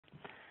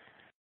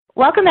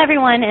Welcome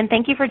everyone, and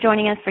thank you for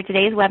joining us for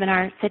today's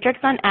webinar,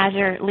 Citrix on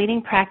Azure,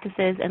 Leading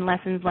Practices and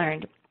Lessons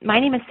Learned. My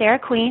name is Sarah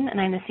Queen, and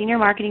I'm the Senior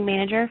Marketing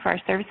Manager for our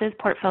services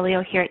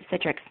portfolio here at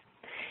Citrix.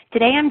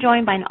 Today I'm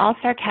joined by an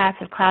all-star cast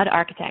of cloud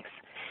architects.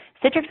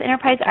 Citrix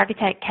Enterprise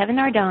Architect Kevin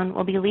Nardone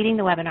will be leading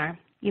the webinar.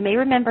 You may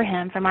remember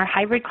him from our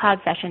hybrid cloud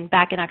session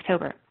back in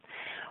October.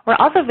 We're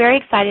also very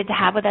excited to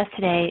have with us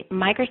today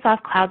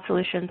Microsoft Cloud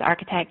Solutions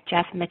Architect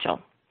Jeff Mitchell.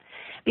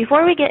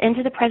 Before we get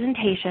into the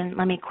presentation,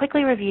 let me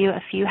quickly review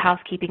a few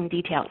housekeeping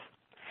details.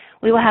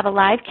 We will have a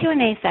live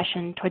Q&A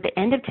session toward the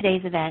end of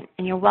today's event,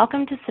 and you're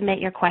welcome to submit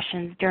your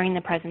questions during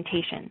the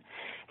presentation.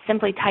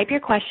 Simply type your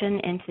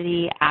question into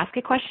the Ask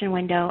a Question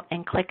window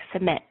and click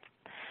Submit.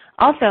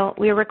 Also,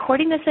 we are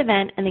recording this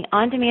event, and the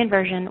on-demand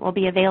version will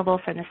be available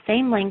from the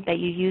same link that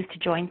you used to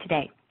join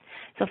today.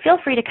 So feel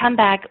free to come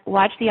back,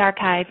 watch the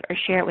archive, or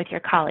share it with your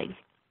colleagues.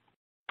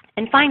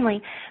 And finally,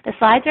 the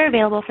slides are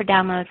available for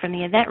download from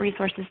the Event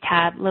Resources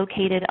tab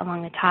located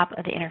along the top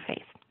of the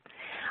interface.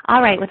 All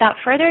right, without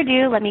further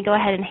ado, let me go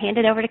ahead and hand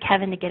it over to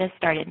Kevin to get us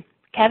started.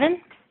 Kevin?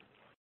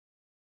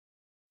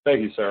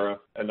 Thank you, Sarah.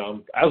 And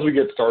as we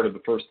get started,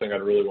 the first thing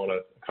I'd really want to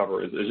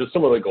cover is just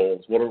some of the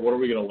goals. What are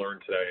we going to learn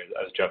today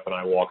as Jeff and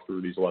I walk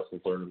through these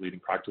lessons learned and leading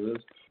practices?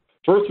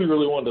 First, we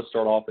really wanted to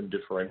start off and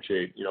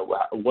differentiate,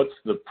 what's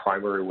the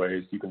primary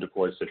ways you can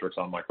deploy Citrix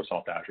on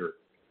Microsoft Azure,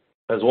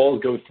 as well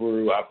as go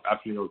through,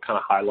 after, kind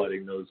of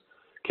highlighting those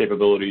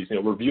capabilities,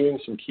 reviewing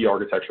some key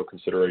architectural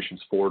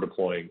considerations for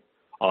deploying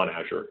on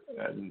Azure.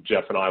 And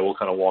Jeff and I will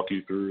kind of walk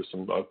you through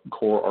some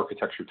core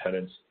architecture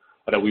tenets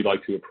that we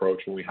like to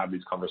approach when we have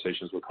these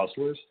conversations with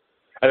customers.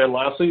 And then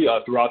lastly,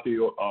 throughout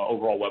the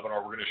overall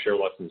webinar, we're going to share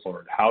lessons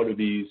learned. How do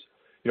these,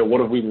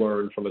 what have we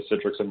learned from the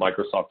Citrix and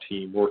Microsoft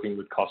team working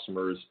with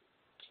customers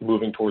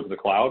moving towards the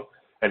cloud?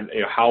 And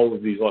how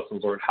have these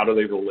lessons learned, how do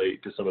they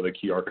relate to some of the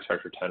key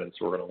architecture tenets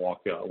we're going to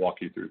walk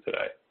you through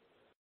today?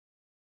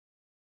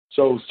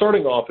 So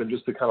starting off, and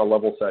just to kind of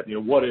level set,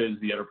 what is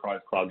the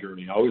enterprise cloud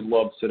journey? I always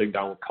love sitting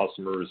down with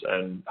customers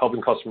and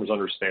helping customers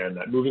understand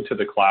that moving to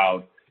the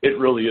cloud, it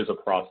really is a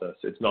process.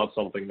 It's not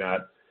something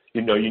that,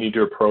 you need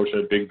to approach at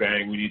a big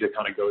bang. We need to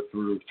kind of go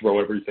through, throw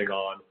everything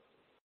on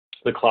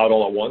the cloud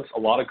all at once. A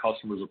lot of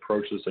customers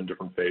approach this in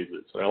different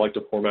phases. And I like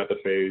to format the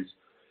phase,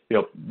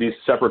 these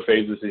separate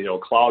phases,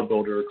 cloud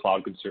builder,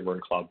 cloud consumer,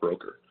 and cloud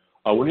broker.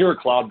 When you're a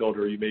cloud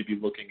builder, you may be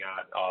looking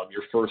at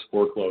your first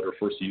workload or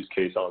first use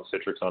case on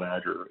Citrix on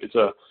Azure. It's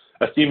a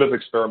theme of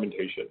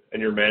experimentation,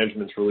 and your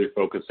management's really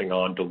focusing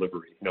on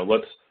delivery.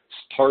 Let's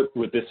start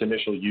with this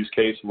initial use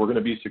case. We're going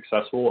to be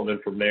successful, and then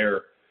from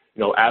there,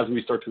 as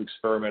we start to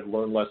experiment,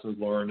 learn lessons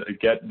learned,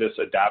 get this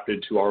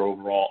adapted to our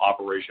overall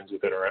operations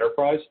within our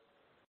enterprise,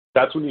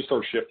 that's when you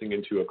start shifting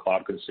into a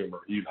cloud consumer.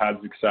 You've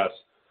had success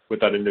with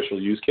that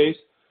initial use case,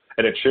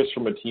 and it shifts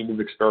from a theme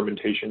of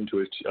experimentation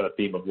to a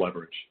theme of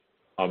leverage.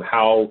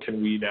 How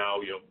can we now,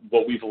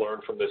 what we've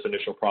learned from this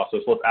initial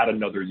process, let's add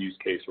another use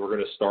case. We're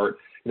going to start,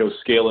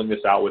 scaling this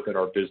out within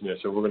our business,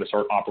 and we're going to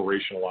start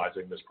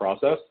operationalizing this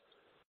process.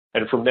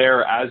 And from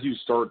there, as you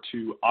start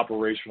to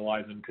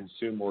operationalize and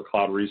consume more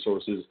cloud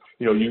resources,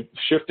 you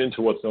shift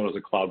into what's known as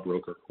a cloud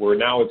broker, where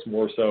now it's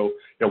more so,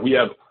 we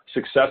have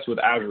success with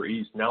Azure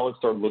East. Now let's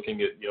start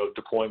looking at,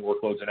 deploying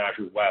workloads in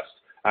Azure West,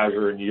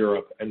 Azure in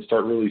Europe, and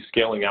start really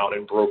scaling out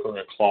and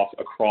brokering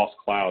across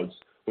clouds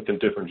within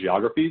different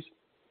geographies.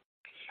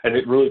 And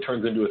it really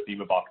turns into a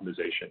theme of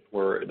optimization,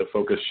 where the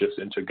focus shifts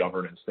into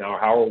governance. Now,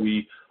 how are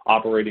we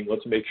operating?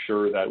 Let's make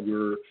sure that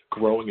we're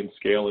growing and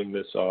scaling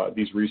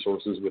these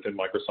resources within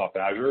Microsoft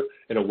Azure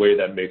in a way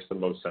that makes the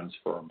most sense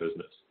for our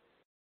business.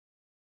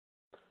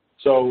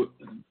 So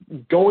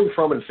going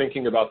from and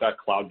thinking about that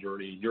cloud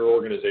journey, your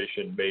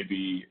organization may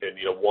be in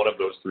one of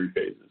those three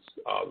phases.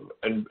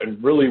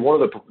 And really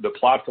one of the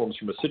platforms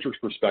from a Citrix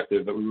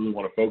perspective that we really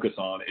want to focus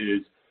on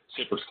is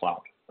Citrix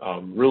Cloud.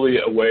 Really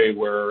a way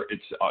where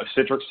it's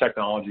Citrix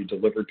technology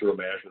delivered through a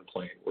management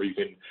plane, where you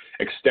can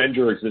extend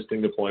your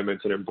existing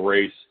deployments and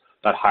embrace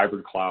that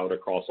hybrid cloud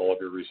across all of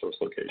your resource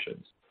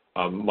locations.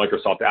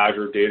 Microsoft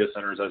Azure data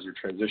centers as you're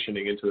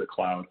transitioning into the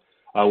cloud,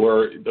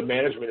 where the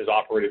management is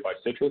operated by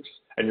Citrix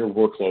and your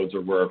workloads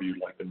are wherever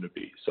you'd like them to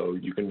be. So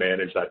you can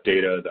manage that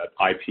data,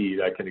 that IP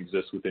that can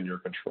exist within your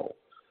control.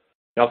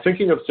 Now,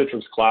 thinking of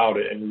Citrix Cloud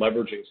and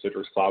leveraging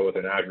Citrix Cloud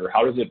within Azure,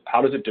 how does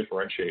it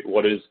differentiate?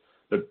 What is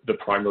the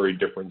primary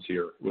difference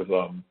here with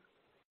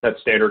that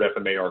standard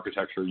FMA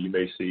architecture you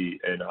may see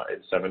in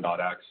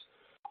 7.x?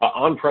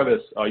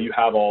 On-premise, you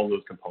have all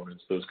those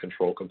components, those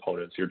control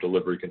components, your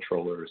delivery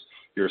controllers,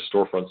 your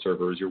storefront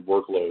servers, your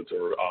workloads,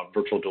 or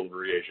virtual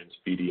delivery agents,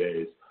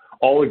 VDAs,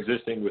 all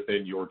existing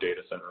within your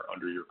data center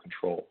under your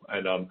control.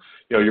 And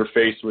you're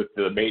faced with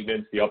the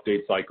maintenance, the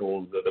update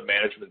cycles, the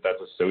management that's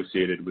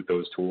associated with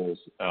those tools,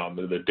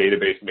 the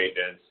database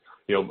maintenance,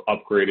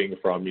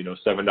 upgrading from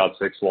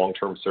 7.6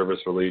 long-term service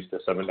release to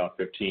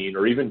 7.15,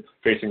 or even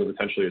facing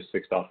potentially a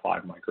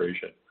 6.5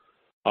 migration.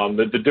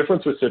 The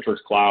difference with Citrix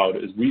Cloud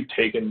is we've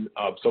taken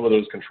some of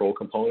those control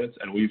components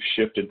and we've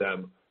shifted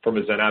them from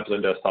a Zen Apps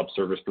and Desktop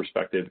Service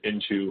perspective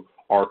into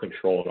our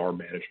control and our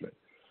management.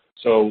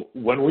 So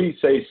when we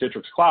say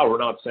Citrix Cloud, we're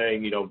not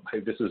saying, hey,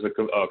 this is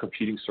a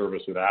competing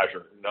service with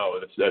Azure. No,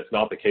 that's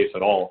not the case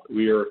at all.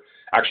 We are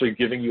actually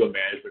giving you a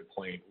management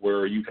plane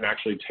where you can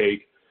actually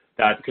take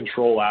that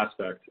control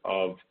aspect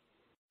of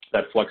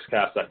that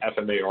FlexCast, that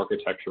FMA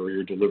architecture,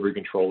 your delivery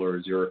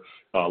controllers, your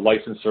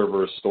license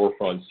servers,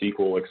 storefront,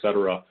 SQL, et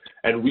cetera,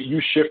 and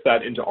you shift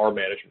that into our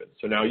management.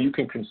 So now you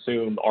can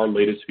consume our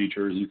latest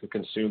features, you can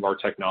consume our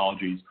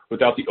technologies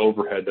without the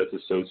overhead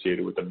that's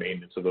associated with the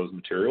maintenance of those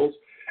materials.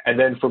 And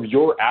then from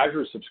your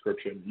Azure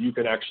subscription, you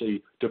can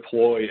actually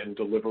deploy and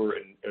deliver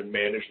and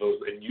manage those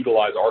and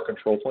utilize our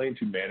control plane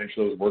to manage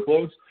those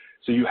workloads.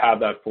 So you have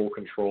that full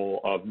control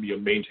of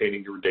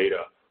maintaining your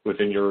data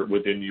within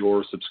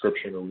your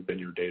subscription or within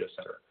your data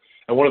center.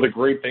 And one of the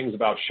great things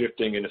about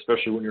shifting, and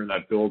especially when you're in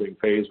that building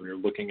phase, when you're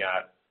looking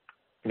at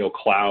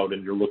cloud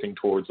and you're looking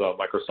towards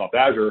Microsoft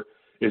Azure,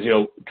 is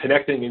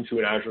connecting into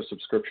an Azure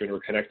subscription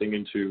or connecting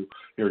into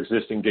your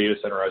existing data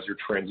center as you're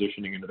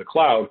transitioning into the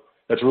cloud.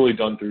 That's really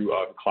done through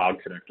cloud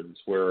connectors,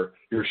 where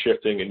you're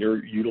shifting and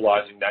you're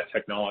utilizing that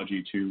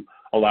technology to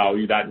allow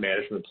you that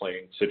management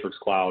plane, Citrix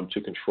Cloud,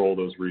 to control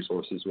those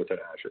resources within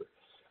Azure.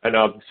 And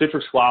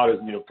Citrix Cloud is,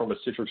 from a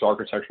Citrix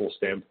architectural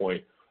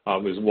standpoint,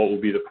 is what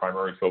will be the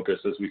primary focus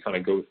as we kind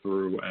of go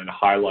through and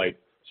highlight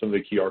some of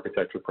the key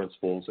architecture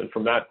principles. And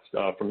from that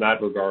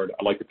regard,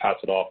 I'd like to pass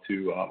it off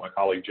to my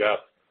colleague Jeff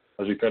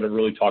as we kind of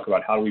really talk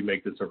about how do we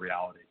make this a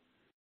reality.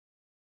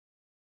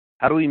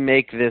 How do we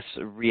make this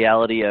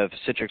reality of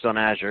Citrix on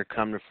Azure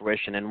come to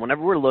fruition? And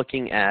whenever we're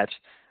looking at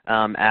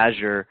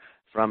Azure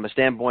from a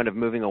standpoint of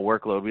moving a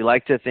workload, we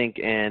like to think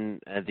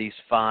in these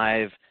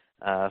 5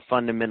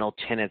 fundamental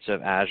tenets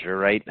of Azure,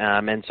 right?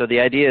 And so the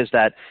idea is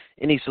that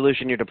any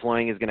solution you're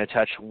deploying is going to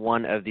touch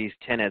one of these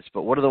tenets,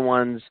 but what are the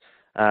ones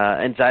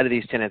inside of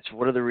these tenets?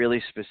 What are the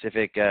really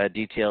specific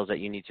details that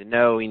you need to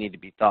know, you need to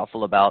be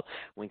thoughtful about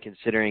when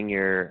considering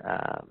your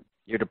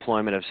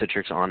deployment of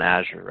Citrix on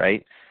Azure,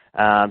 right?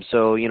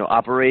 So,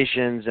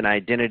 operations and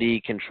identity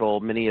control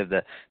many of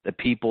the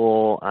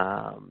people,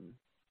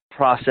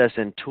 process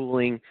and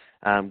tooling,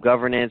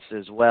 governance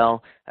as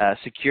well.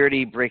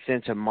 Security breaks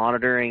into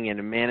monitoring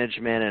and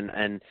management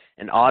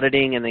and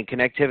auditing, and then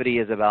connectivity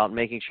is about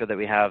making sure that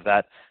we have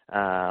that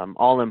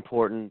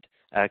all-important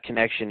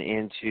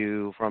connection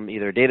from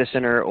either data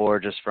center or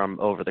just from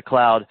over the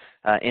cloud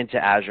into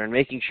Azure, and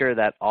making sure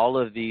that all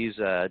of these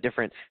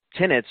different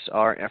tenets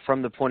are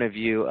from the point of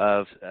view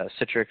of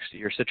Citrix,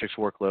 your Citrix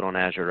workload on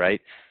Azure,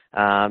 right?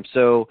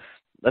 So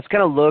let's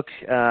kind of look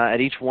at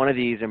each one of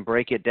these and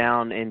break it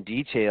down in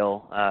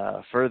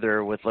detail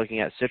further with looking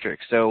at Citrix.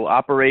 So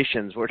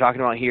operations, what we're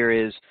talking about here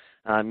is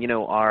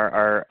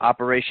our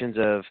operations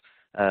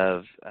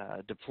of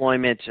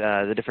deployment,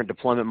 the different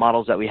deployment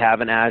models that we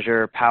have in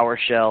Azure.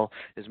 PowerShell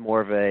is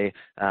more of a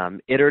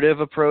iterative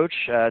approach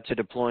to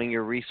deploying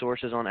your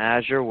resources on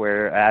Azure,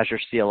 where Azure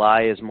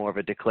CLI is more of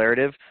a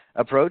declarative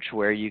approach,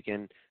 where you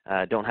can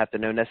don't have to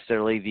know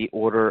necessarily the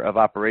order of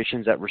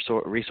operations that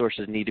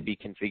resources need to be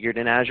configured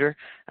in Azure.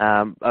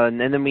 And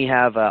then we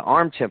have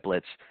ARM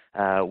templates,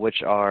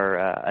 which are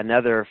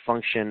another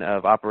function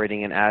of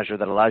operating in Azure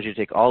that allows you to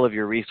take all of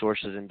your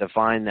resources and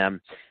define them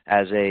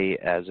as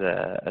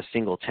a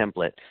single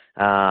template,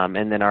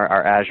 and then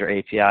our Azure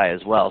API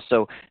as well.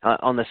 So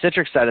on the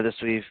Citrix side of this,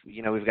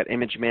 we've got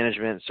image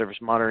management, service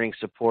monitoring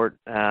support,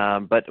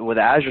 but with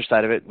the Azure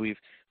side of it, we've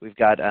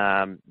got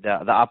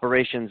the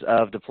operations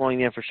of deploying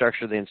the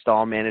infrastructure, the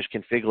install, manage,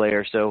 config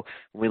layer. So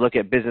when we look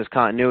at business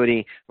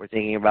continuity, we're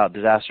thinking about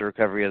disaster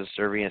recovery as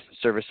a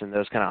service and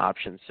those kind of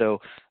options. So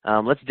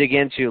let's dig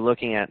into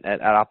looking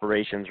at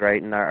operations,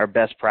 right, and our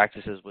best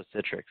practices with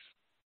Citrix.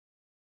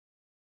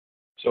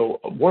 So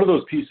one of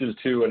those pieces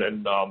too,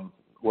 and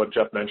what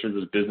Jeff mentioned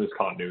was business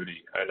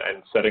continuity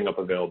and setting up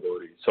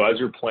availability. So as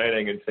you're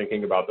planning and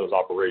thinking about those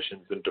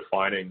operations and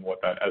defining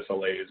what that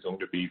SLA is going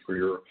to be for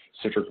your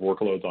Citrix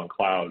workloads on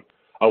cloud,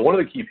 one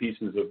of the key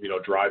pieces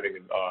of driving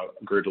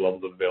greater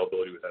levels of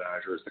availability within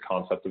Azure is the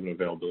concept of an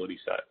availability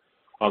set.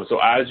 So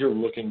as you're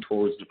looking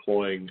towards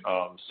deploying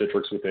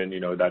Citrix within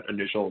that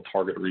initial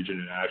target region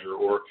in Azure,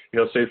 or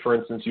say for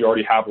instance you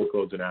already have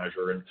workloads in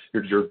Azure and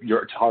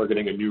you're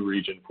targeting a new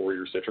region for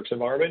your Citrix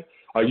environment,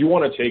 you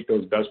want to take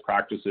those best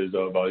practices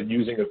of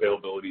using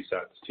availability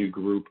sets to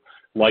group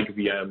like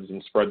VMs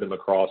and spread them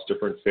across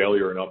different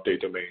failure and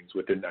update domains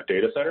within that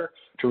data center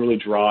to really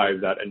drive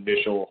that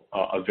initial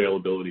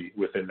availability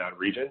within that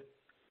region.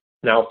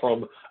 Now,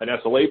 from an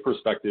SLA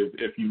perspective,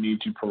 if you need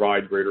to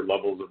provide greater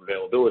levels of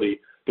availability,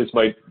 this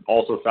might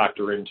also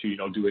factor into,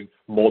 doing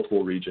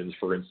multiple regions,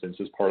 for instance,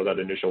 as part of that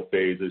initial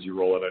phase as you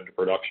roll it into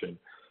production.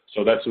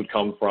 So that would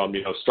come from,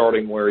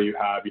 starting where you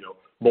have,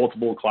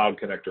 multiple cloud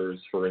connectors,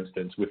 for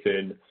instance,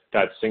 within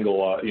that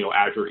single,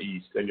 Azure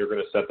East, and you're going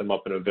to set them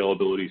up in an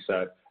availability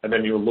set. And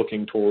then you're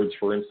looking towards,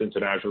 for instance,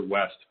 an Azure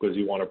West, because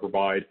you want to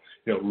provide,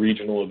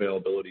 regional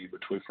availability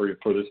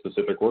for this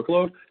specific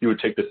workload. You would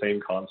take the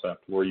same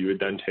concept where you would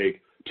then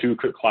take 2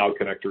 cloud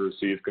connectors,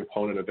 so you have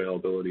component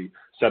availability,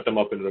 set them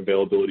up in an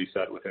availability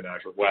set within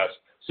Azure West,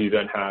 so you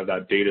then have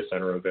that data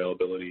center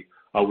availability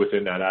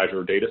within that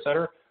Azure data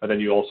center. And then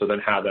you also then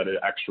have that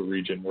extra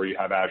region where you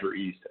have Azure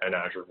East and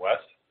Azure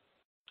West.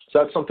 So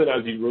that's something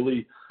as you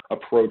really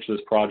approach this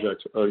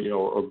project, or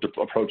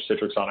approach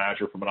Citrix on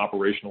Azure from an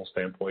operational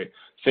standpoint,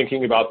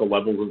 thinking about the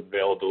levels of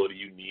availability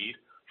you need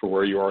for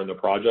where you are in the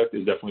project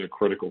is definitely a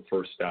critical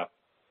first step.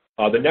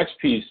 The next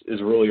piece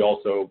is really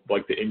also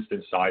like the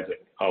instance sizing.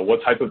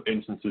 What type of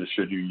instances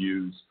should you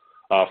use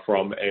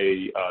from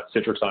a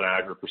Citrix on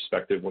Azure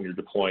perspective when you're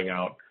deploying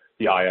out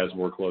the IaaS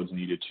workloads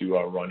needed to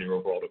run your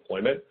overall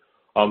deployment?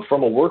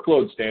 From a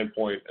workload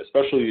standpoint,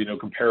 especially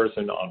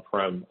comparison to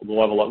on-prem, we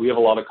have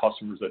a lot of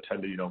customers that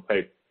tend to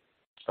hey,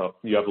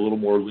 you have a little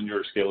more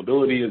linear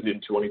scalability as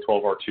in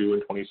 2012 R2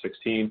 and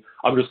 2016.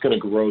 I'm just going to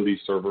grow these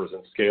servers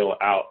and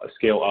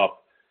scale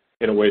up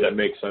in a way that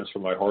makes sense for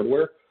my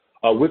hardware.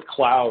 With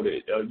cloud,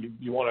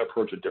 you want to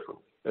approach it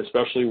differently,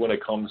 especially when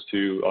it comes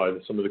to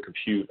some of the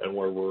compute and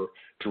where we're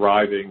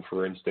driving,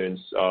 for instance,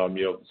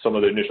 some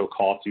of the initial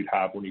costs you'd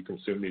have when you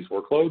consume these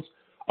workloads.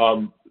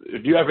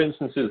 If you have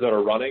instances that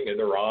are running and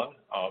they're on,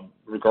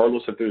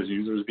 regardless if there's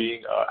users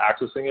being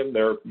accessing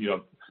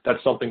them,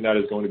 that's something that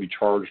is going to be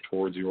charged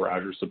towards your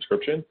Azure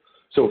subscription.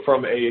 So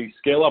from a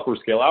scale up or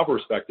scale out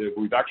perspective,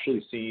 we've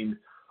actually seen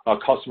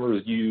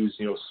customers use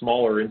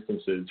smaller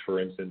instances, for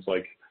instance,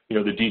 like the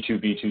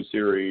D2 B2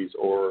 series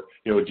or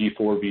a D4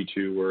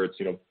 B2 where it's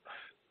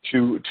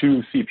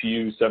two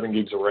CPUs, 7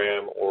 gigs of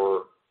RAM,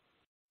 or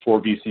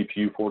 4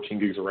 vCPU, 14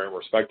 gigs of RAM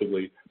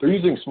respectively. They're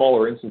using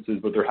smaller instances,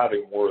 but they're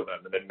having more of them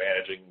and then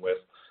managing with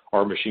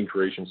our machine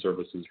creation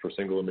services for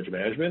single image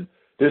management.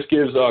 This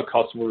gives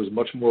customers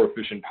much more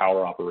efficient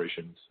power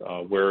operations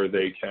where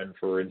they can,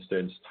 for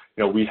instance,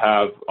 we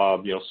have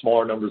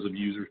smaller numbers of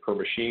users per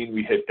machine.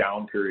 We hit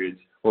down periods.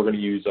 We're going to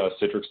use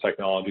Citrix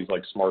technologies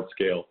like Smart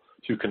Scale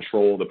to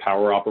control the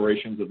power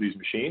operations of these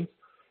machines.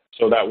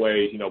 So that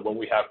way, when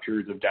we have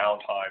periods of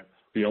downtime,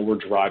 we're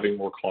driving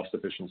more cost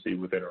efficiency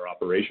within our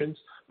operations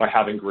by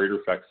having greater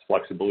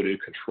flexibility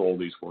to control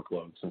these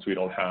workloads. Since we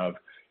don't have,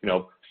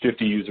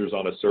 50 users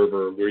on a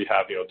server, we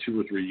have, 2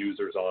 or 3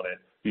 users on it,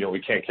 we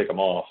can't kick them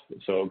off.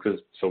 So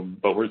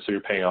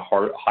you're paying a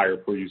higher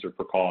per user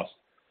per cost,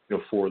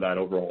 for that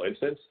overall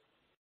instance.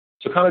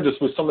 So kind of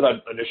just with some of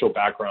that initial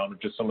background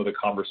of just some of the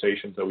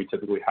conversations that we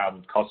typically have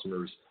with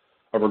customers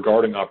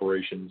regarding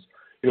operations,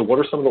 what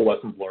are some of the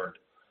lessons learned?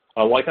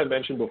 Like I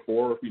mentioned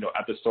before,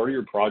 at the start of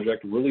your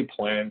project, really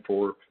plan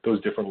for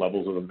those different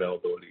levels of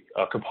availability.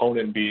 A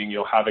component being,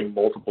 having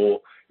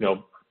multiple,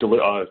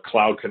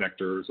 cloud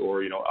connectors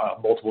or,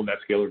 multiple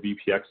NetScaler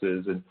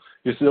VPXs, and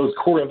just those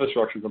core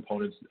infrastructure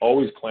components.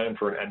 Always plan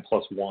for an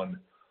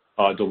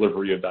N+1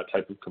 delivery of that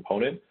type of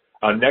component.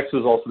 Next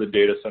is also the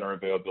data center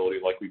availability,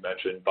 like we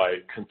mentioned, by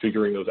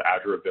configuring those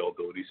Azure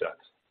availability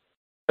sets.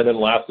 And then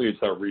lastly, it's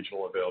that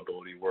regional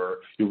availability where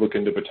you look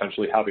into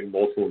potentially having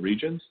multiple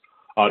regions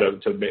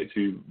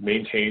to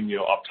maintain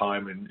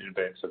uptime in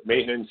advance of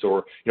maintenance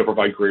or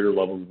provide greater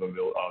levels of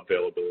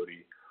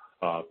availability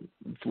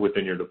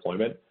within your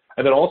deployment.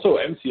 And then also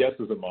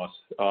MCS is a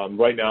must.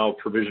 Right now,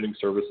 provisioning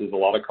services, a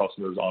lot of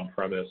customers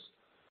on-premise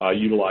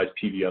utilize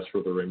PBS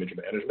for their image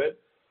management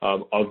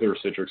of their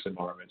Citrix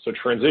environment. So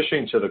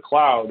transitioning to the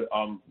cloud,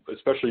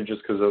 especially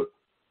just because of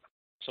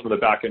some of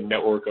the backend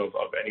network of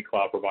any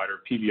cloud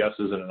provider, PBS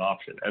isn't an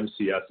option.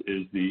 MCS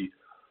is the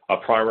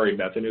primary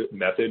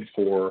method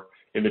for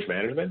image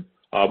management.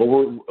 But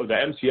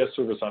the MCS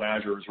service on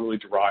Azure is really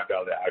derived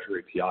out of the Azure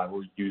API.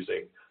 We're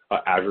using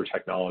Azure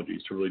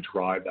technologies to really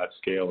drive that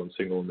scale and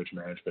single image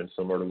management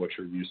similar to what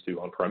you're used to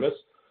on-premise.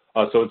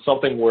 So it's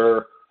something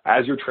where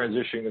as you're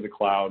transitioning to the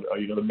cloud,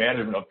 the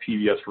management of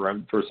PBS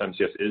versus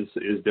MCS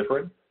is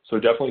different. So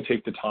definitely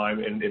take the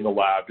time in the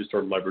lab to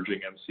start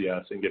leveraging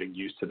MCS and getting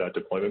used to that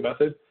deployment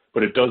method.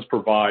 But it does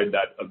provide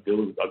that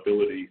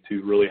ability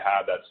to really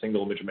have that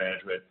single image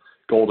management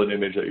golden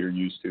image that you're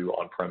used to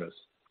on-premise.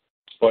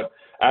 But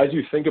as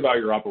you think about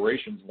your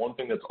operations, one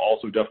thing that's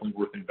also definitely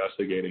worth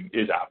investigating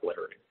is app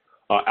layering.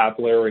 App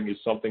layering is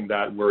something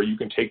where you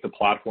can take the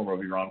platform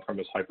of your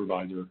on-premise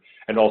hypervisor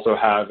and also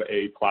have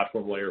a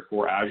platform layer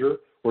for Azure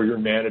where you're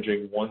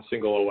managing one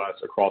single OS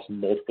across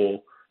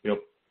multiple,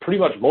 pretty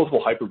much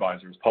multiple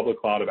hypervisors, public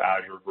cloud of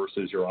Azure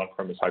versus your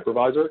on-premise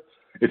hypervisor.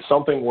 It's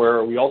something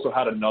where we also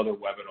had another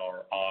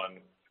webinar on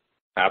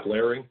app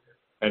layering,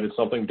 and it's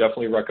something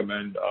definitely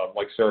recommend,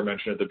 like Sarah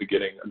mentioned at the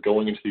beginning,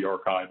 going into the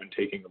archive and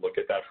taking a look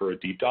at that for a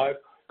deep dive,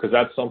 because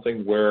that's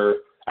something where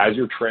as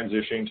you're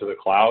transitioning to the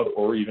cloud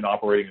or even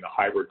operating in a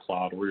hybrid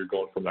cloud where you're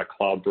going from that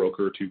cloud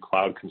broker to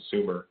cloud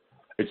consumer,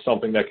 it's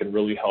something that can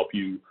really help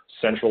you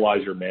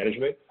centralize your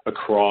management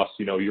across,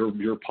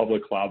 your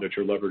public cloud that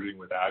you're leveraging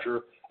with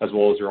Azure, as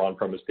well as your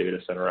on-premise data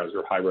center as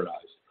you're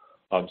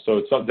hybridized. So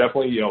it's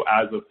definitely,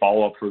 as a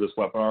follow-up for this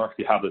webinar, if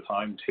you have the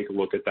time, take a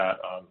look at that.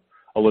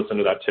 I'll listen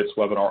to that tips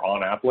webinar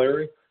on app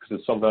layering because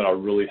it's something that will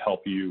really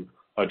help you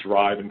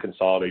drive and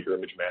consolidate your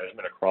image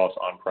management across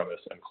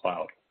on-premise and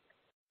cloud.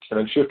 And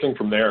then shifting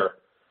from there,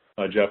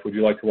 Jeff, would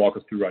you like to walk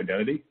us through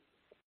identity?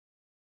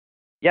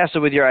 Yeah,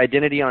 so with your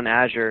identity on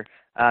Azure,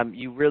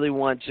 you really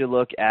want to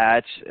look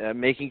at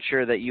making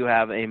sure that you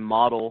have a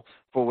model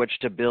for which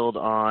to build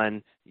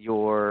on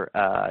your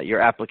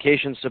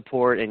application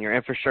support and your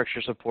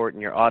infrastructure support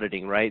and your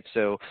auditing, right?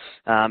 So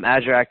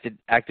Azure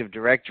Active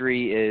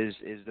Directory is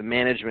the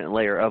management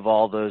layer of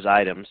all those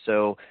items.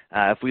 So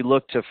if we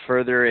look to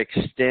further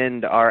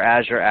extend our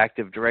Azure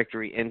Active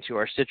Directory into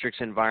our Citrix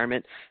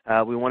environment,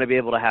 we want to be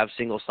able to have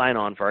single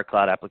sign-on for our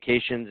cloud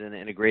applications and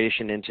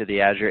integration into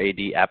the Azure AD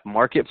App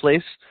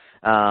Marketplace.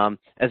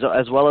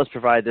 As well as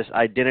provide this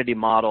identity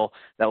model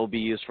that will be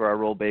used for our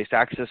role-based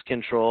access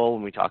control.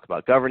 When we talk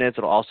about governance,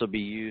 it will also be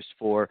used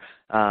for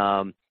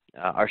our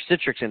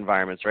Citrix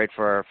environments, right,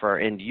 for our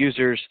end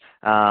users,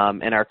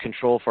 and our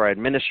control for our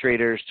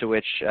administrators, to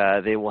which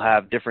they will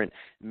have different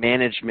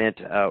management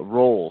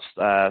roles.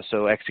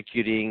 So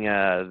executing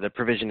the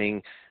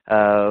provisioning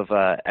of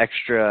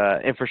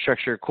extra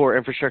infrastructure, core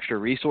infrastructure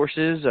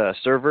resources,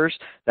 servers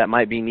that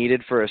might be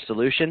needed for a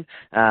solution,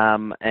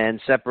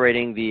 and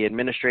separating the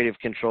administrative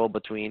control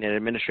between an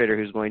administrator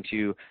who's going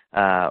to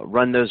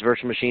run those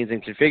virtual machines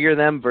and configure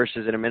them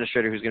versus an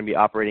administrator who's going to be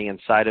operating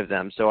inside of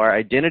them. So our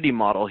identity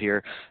model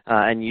here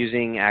and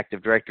using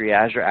Active Directory,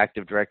 Azure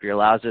Active Directory,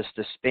 allows us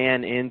to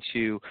span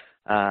into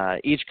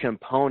each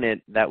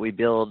component that we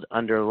build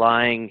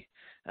underlying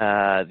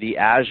the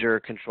Azure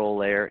control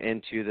layer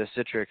into the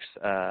Citrix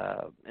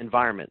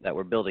environment that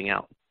we're building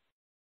out.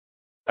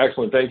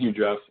 Excellent. Thank you,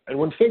 Jeff. And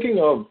when thinking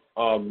of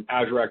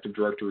Azure Active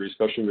Directory,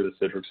 especially with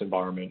the Citrix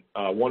environment,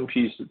 one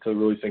piece to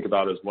really think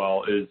about as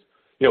well is,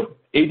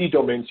 AD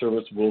domain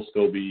service will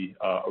still be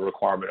a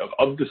requirement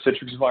of the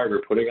Citrix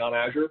environment you're putting on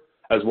Azure,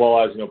 as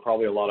well as,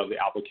 probably a lot of the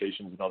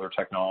applications and other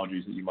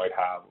technologies that you might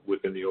have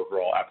within the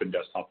overall app and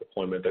desktop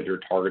deployment that you're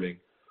targeting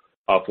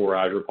for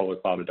Azure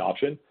public cloud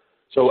adoption.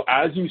 So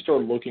as you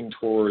start looking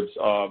towards,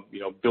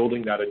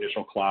 building that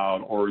initial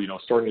cloud, or,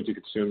 starting to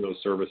consume those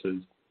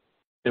services,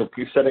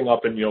 setting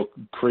up and,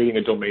 creating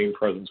a domain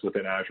presence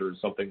within Azure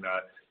is something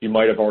that you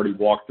might have already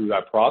walked through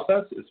that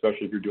process,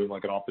 especially if you're doing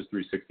like an Office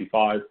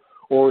 365,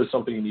 or is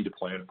something you need to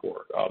plan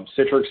for.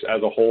 Citrix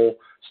as a whole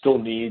still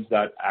needs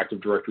that Active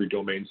Directory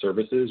domain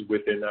services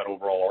within that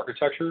overall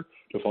architecture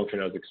to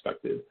function as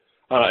expected.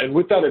 And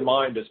with that in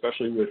mind,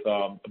 especially with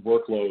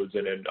workloads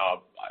and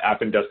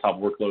app and desktop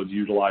workloads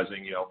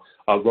utilizing,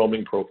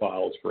 roaming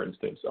profiles, for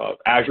instance,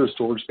 Azure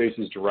Storage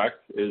Spaces Direct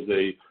is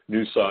a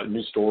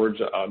new storage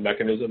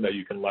mechanism that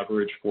you can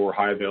leverage for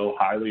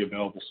highly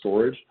available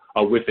storage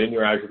within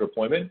your Azure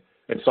deployment.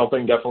 And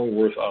something definitely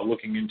worth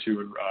looking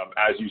into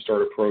as you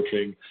start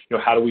approaching,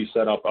 how do we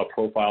set up a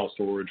profile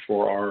storage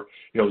for our,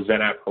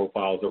 XenApp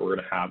profiles that we're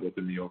going to have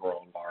within the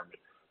overall environment.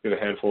 We have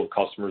a handful of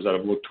customers that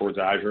have looked towards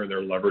Azure, and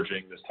they're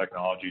leveraging this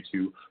technology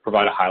to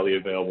provide a highly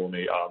available and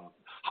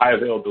high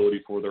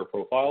availability for their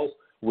profiles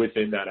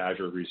within that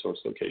Azure resource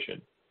location.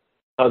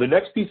 The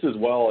next piece as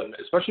well, and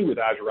especially with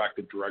Azure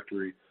Active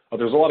Directory,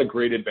 there's a lot of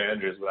great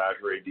advantages with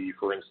Azure AD.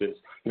 For instance,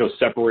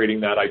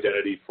 separating that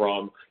identity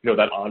from,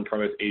 that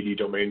on-premise AD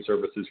domain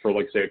services for,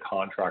 like, say, a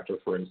contractor,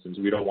 for instance.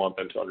 We don't want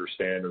them to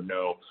understand or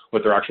know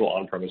what their actual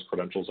on-premise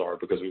credentials are,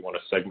 because we want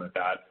to segment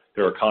that.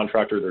 They're a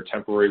contractor, they're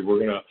temporary. We're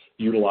going to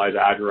utilize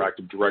Azure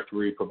Active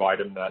Directory, provide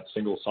them that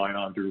single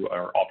sign-on through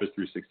our Office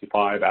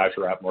 365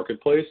 Azure App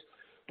Marketplace.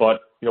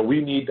 But, we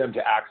need them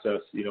to access,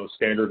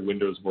 standard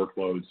Windows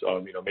workloads.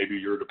 Maybe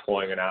you're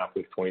deploying an app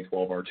with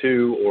 2012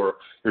 R2, or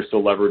you're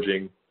still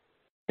leveraging,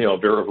 a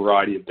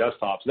variety of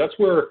desktops. That's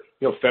where,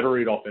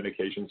 federated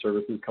authentication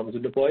services comes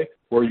into play,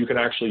 where you can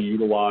actually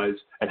utilize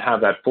and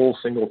have that full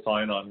single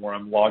sign-on where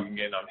I'm logging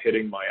in, I'm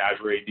hitting my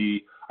Azure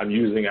AD, I'm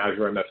using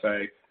Azure MFA,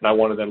 and I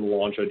want to then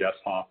launch a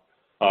desktop,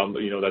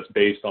 that's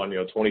based on,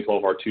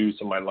 2012 R2,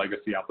 some of my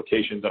legacy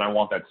applications, and I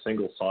want that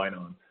single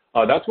sign-on.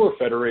 That's where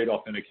federated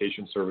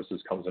authentication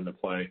services comes into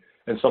play,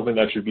 and something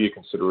that should be a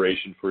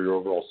consideration for your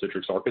overall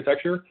Citrix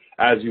architecture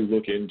as you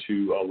look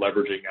into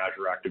leveraging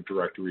Azure Active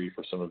Directory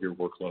for some of your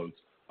workloads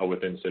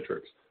within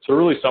Citrix. So to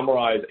really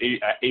summarize,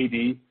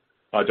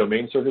 AD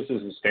domain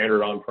services and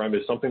standard on-prem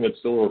is something that's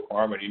still a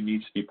requirement. It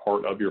needs to be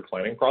part of your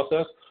planning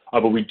process,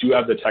 but we do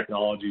have the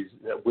technologies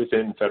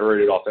within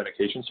federated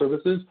authentication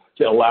services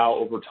to allow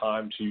over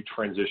time to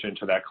transition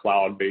to that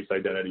cloud-based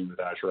identity with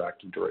Azure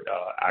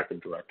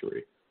Active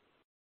Directory.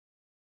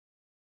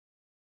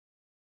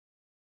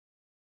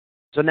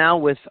 So now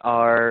with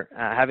our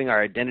having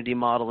our identity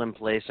model in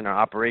place and our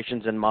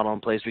operations and model in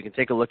place, we can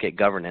take a look at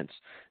governance,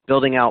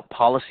 building out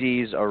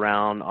policies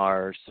around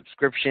our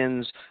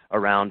subscriptions,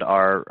 around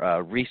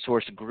our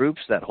resource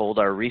groups that hold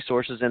our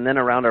resources, and then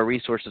around our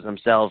resources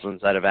themselves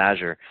inside of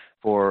Azure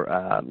for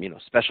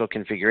special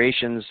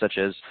configurations, such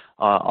as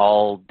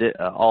all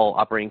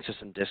operating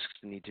system disks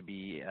need to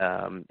be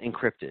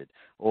encrypted,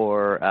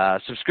 or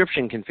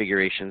subscription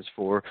configurations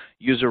for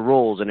user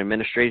roles and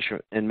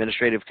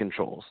administrative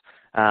controls.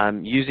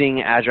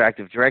 Using Azure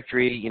Active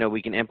Directory,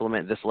 we can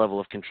implement this level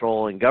of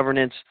control and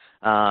governance,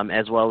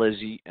 as well as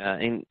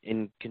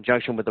in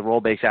conjunction with the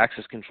role-based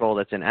access control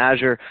that's in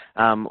Azure.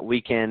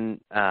 We can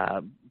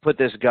put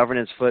this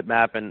governance foot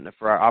map and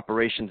for our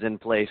operations in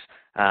place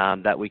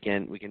that we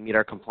can meet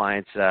our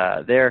compliance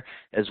there,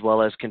 as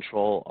well as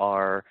control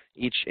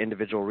each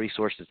individual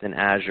resources in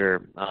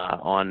Azure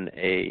on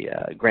a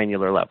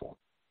granular level.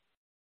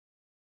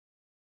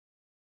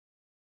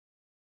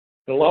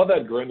 And a lot of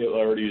that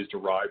granularity is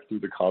derived through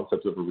the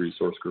concept of a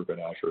resource group in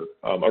Azure.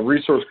 A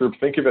resource group,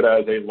 think of it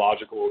as a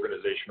logical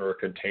organization or a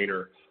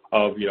container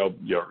of your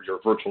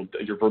virtual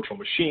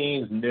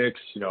machines, NICs,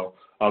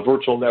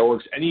 virtual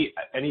networks,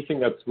 anything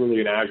that's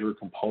really an Azure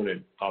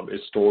component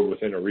is stored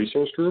within a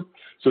resource group.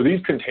 So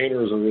these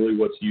containers are really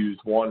what's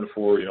used, one,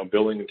 for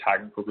billing and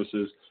tagging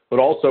purposes, but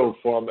also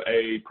from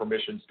a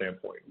permission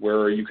standpoint,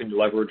 where you can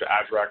leverage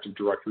Azure Active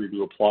Directory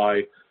to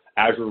apply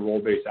Azure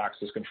role-based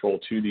access control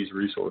to these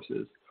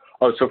resources.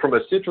 So from a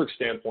Citrix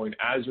standpoint,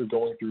 as you're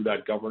going through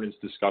that governance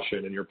discussion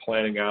and you're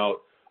planning out,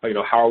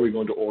 how are we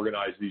going to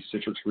organize these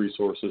Citrix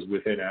resources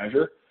within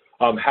Azure,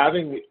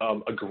 having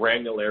a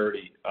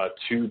granularity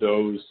to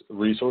those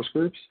resource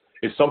groups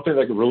is something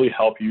that can really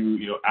help you,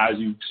 as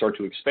you start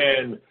to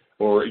expand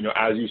or,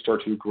 as you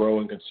start to grow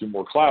and consume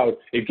more cloud.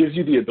 It gives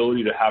you the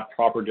ability to have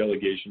proper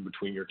delegation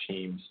between your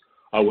teams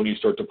when you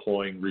start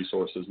deploying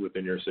resources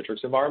within your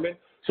Citrix environment.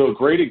 So a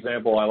great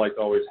example I like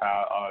to always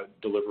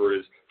deliver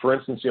is, for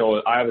instance,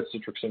 I have a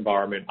Citrix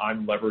environment,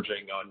 I'm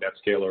leveraging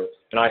NetScaler,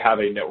 and I have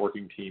a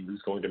networking team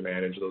who's going to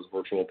manage those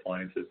virtual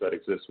appliances that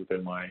exist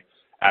within my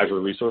Azure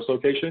resource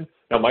location.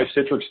 Now, my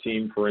Citrix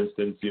team, for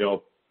instance,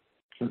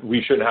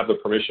 we shouldn't have the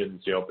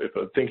permissions. If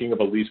I'm thinking of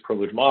a least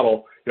privilege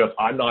model, if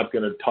I'm not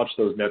going to touch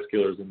those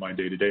NetScalers in my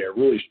day-to-day, I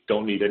really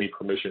don't need any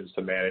permissions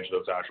to manage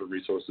those Azure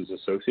resources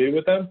associated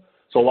with them.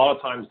 So a lot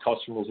of times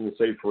customers will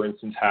say, for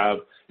instance, have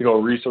a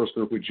resource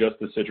group with just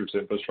the Citrix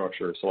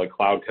infrastructure, so like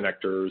cloud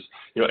connectors,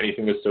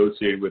 anything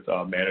associated with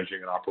managing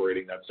and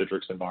operating that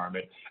Citrix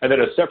environment, and then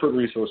a separate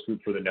resource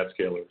group for the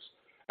NetScalers.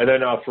 And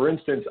then, for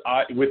instance,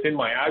 within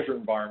my Azure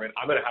environment,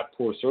 I'm going to have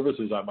core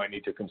services I might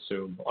need to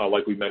consume,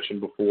 like we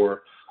mentioned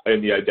before in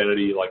the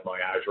identity, like my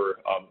Azure,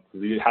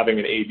 having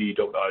an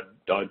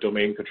AD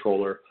domain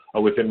controller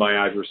within my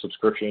Azure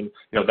subscription.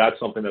 That's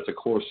something that's a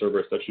core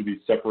service that should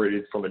be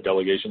separated from a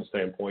delegation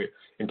standpoint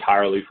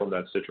entirely from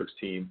that Citrix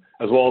team,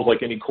 as well as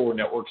like any core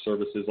network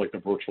services like the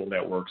virtual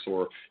networks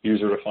or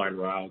user-defined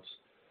routes.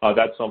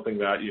 That's something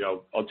that,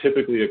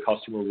 typically a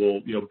customer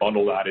will,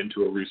 bundle that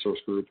into a resource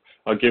group,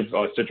 give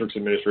Citrix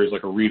administrators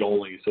like a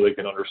read-only so they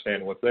can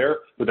understand what's there,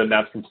 but then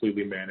that's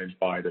completely managed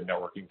by the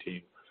networking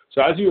team.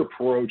 So as you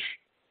approach,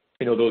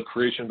 the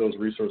creation of those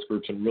resource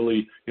groups and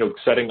really,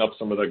 setting up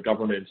some of the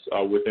governance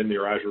within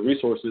your Azure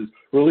resources,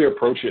 really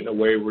approach it in a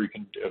way where you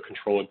can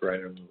control it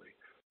granularly.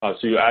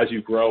 So as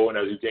you grow and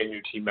as you gain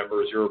new team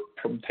members, you're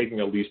taking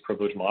a least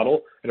privilege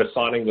model and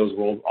assigning those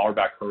role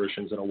RBAC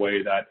permissions in a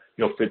way that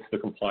fits the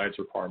compliance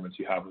requirements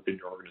you have within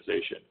your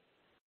organization.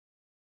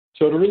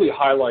 So to really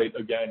highlight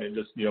again and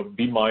just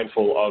be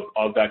mindful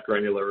of that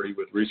granularity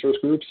with resource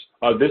groups,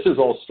 this is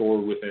all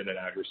stored within an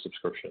Azure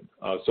subscription.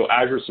 So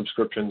Azure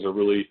subscriptions are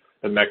really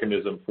the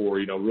mechanism for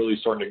really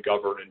starting to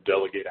govern and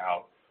delegate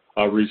out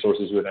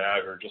resources within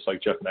Azure, just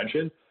like Jeff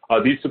mentioned.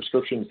 These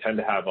subscriptions tend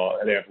to have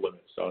they have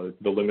limits.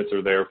 The limits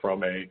are there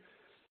from a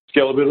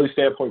scalability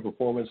standpoint,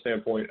 performance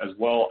standpoint, as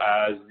well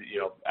as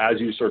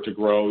as you start to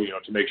grow,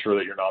 to make sure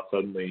that you're not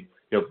suddenly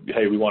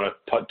hey, we want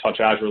to touch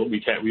Azure,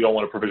 we don't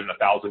want to provision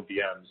 1,000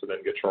 VMs and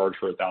then get charged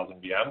for 1,000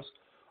 VMs.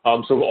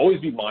 So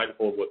always be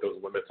mindful of what those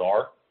limits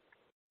are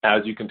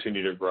as you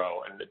continue to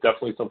grow, and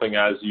definitely something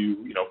as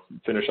you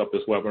finish up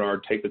this webinar,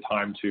 take the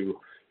time to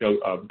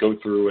go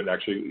through and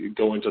actually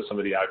go into some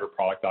of the Azure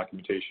product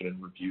documentation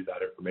and review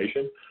that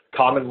information.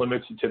 Common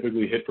limits you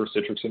typically hit for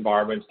Citrix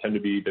environments tend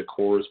to be the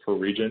cores per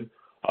region,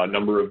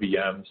 number of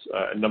VMs,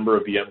 number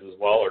of VMs as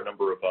well, or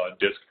number of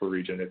disks per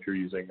region if you're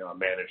using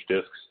managed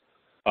disks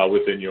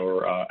within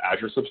your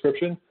Azure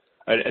subscription.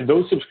 And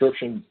those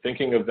subscriptions,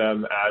 thinking of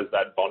them as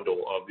that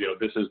bundle of,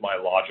 this is my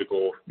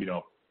logical,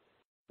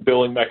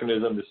 billing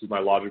mechanism, this is my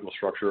logical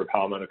structure of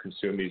how I'm going to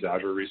consume these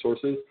Azure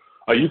resources.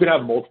 You can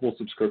have multiple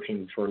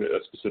subscriptions for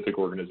a specific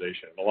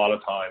organization. A lot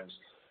of times,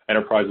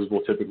 enterprises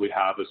will typically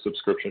have a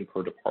subscription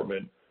per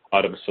department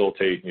to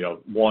facilitate,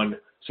 one,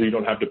 so you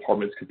don't have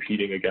departments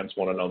competing against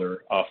one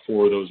another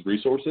for those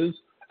resources,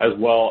 as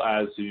well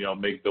as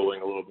make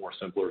billing a little more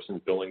simpler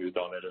since billing is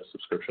done at a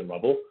subscription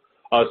level.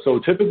 So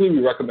typically, we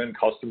recommend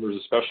customers,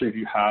 especially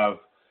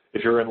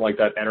if you're in like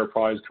that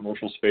enterprise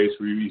commercial space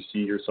where you see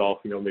yourself,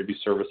 maybe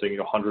servicing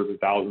hundreds of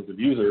thousands of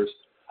users,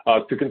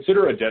 to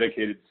consider a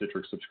dedicated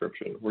Citrix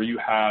subscription where you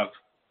have,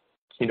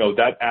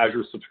 that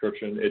Azure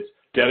subscription. It's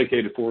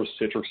dedicated for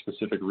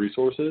Citrix-specific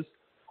resources.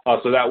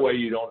 So that way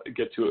you don't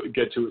get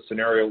to a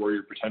scenario where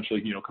you're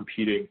potentially,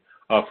 competing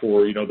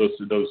for,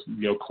 those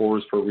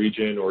cores per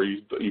region, or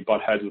you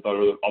butt heads with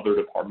other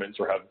departments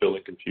or have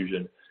billing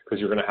confusion because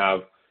you're going to have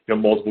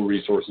multiple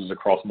resources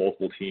across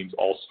multiple teams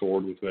all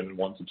stored within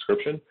one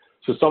subscription.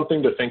 So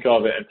something to think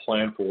of and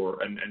plan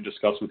for and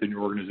discuss within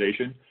your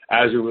organization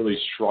as you're really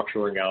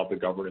structuring out the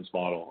governance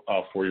model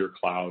for your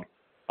cloud,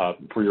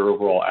 for your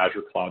overall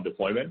Azure cloud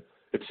deployment.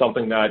 It's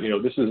something that,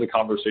 this is a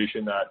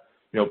conversation that,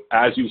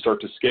 as you start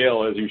to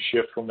scale, as you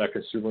shift from that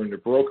consumer into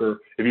broker,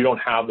 if you don't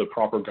have the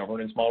proper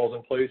governance models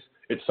in place,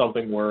 it's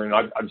something where, and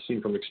I've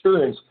seen from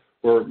experience,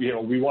 where,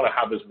 we want to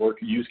have this work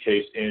use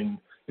case in,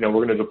 we're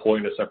going to deploy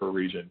in a separate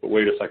region. But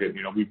wait a second,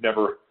 we've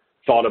never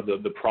thought of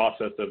the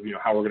process of,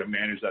 how we're going to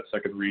manage that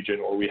second region,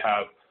 or we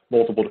have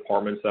multiple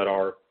departments that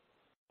are,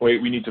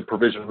 wait, we need to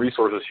provision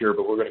resources here,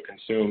 but we're going to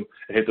consume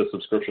and hit the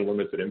subscription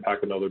limits that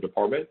impact another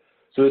department.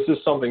 So this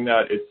is something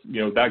that it's,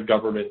 that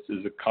governance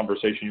is a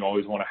conversation you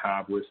always want to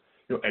have with,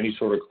 any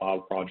sort of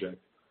cloud project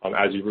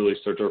as you really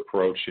start to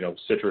approach,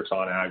 Citrix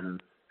on Azure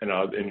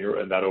and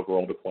in that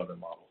overall deployment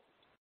model.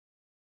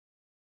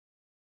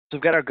 So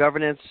we've got our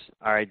governance,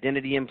 our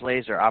identity in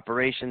place, our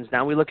operations.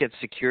 Now we look at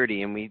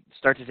security, and we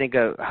start to think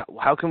of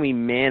how can we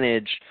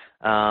manage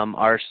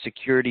our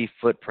security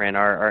footprint,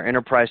 our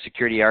enterprise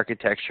security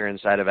architecture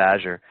inside of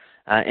Azure.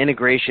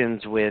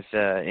 Integrations with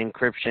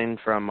encryption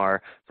from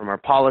our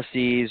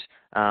policies,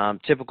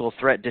 typical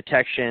threat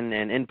detection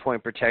and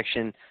endpoint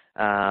protection.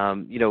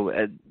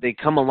 They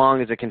come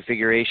along as a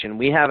configuration.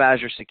 We have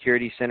Azure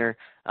Security Center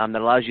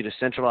that allows you to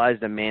centralize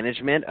the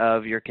management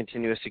of your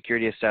continuous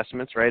security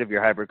assessments, right, of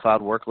your hybrid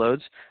cloud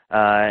workloads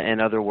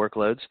and other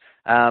workloads.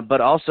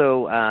 But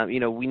also,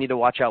 we need to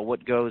watch out what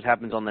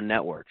happens on the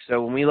network.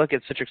 So when we look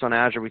at Citrix on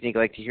Azure, we think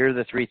here are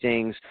the three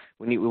things.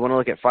 We want to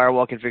look at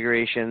firewall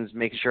configurations,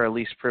 making sure our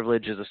least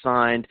privilege is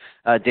assigned,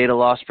 data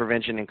loss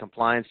prevention and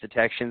compliance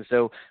detection.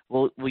 So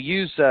we'll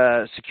use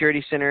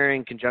Security Center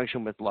in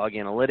conjunction with log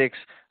analytics,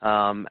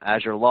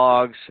 Azure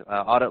logs,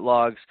 audit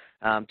logs,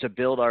 to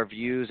build our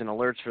views and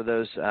alerts for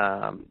those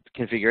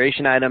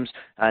configuration items.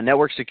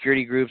 Network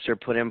security groups are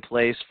put in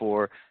place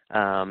for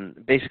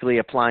basically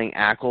applying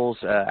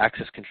ACLs,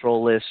 access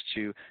control lists,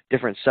 to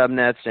different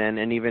subnets,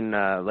 and even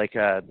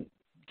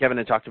Kevin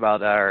had talked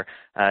about our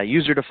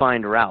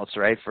user-defined routes,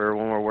 right, for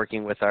when we're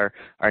working with our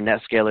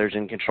NetScalers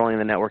and controlling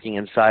the networking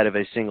inside of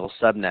a single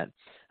subnet.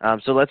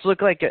 So let's look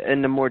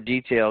into more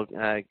detail,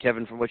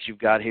 Kevin, from what you've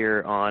got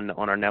here on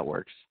our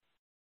networks.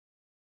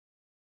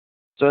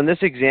 So in this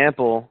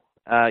example,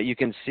 you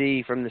can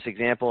see from this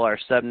example our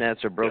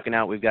subnets are broken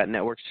out. We've got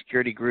network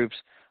security groups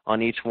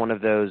on each one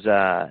of those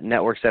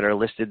networks that are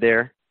listed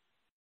there.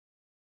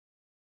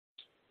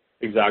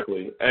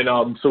 Exactly. And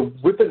so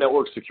with the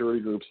network security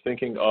groups,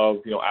 thinking of,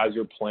 as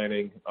you're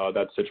planning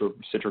that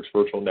Citrix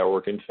virtual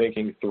network and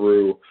thinking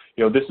through,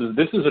 this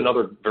is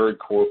another very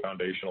core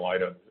foundational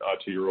item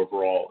to your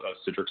overall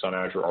Citrix on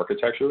Azure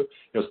architecture.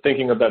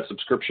 Thinking of that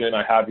subscription,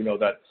 I have,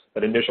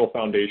 that initial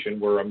foundation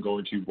where I'm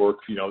going to work,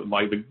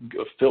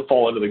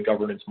 fall into the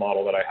governance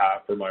model that I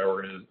have for my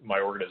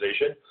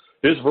organization.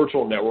 This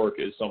virtual network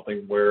is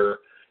something where,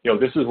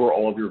 this is where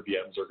all of your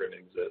VMs are going to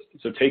exist.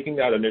 So taking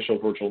that initial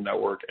virtual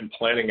network and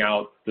planning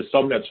out the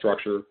subnet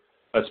structure,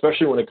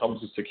 especially when it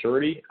comes to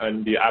security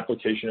and the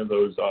application of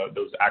those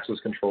access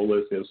control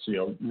lists, those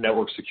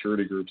network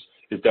security groups,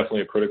 is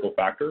definitely a critical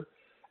factor.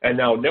 And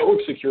now network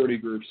security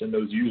groups and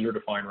those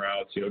user-defined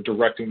routes,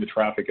 directing the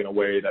traffic in a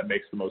way that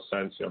makes the most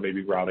sense,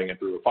 maybe routing it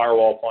through a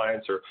firewall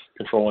appliance or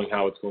controlling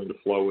how it's going to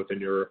flow within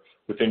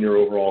your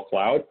overall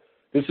cloud.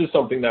 This is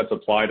something that's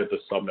applied at the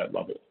subnet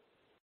level.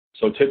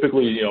 So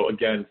typically,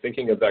 again,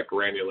 thinking of that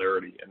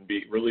granularity and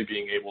really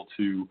being able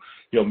to,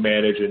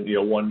 manage and,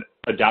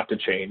 adapt to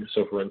change.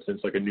 So for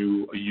instance,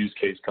 a use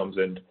case comes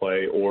into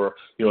play, or,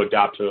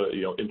 adapt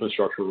to,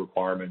 infrastructure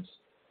requirements.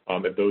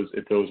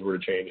 If those were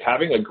to change,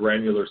 having a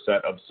granular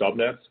set of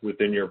subnets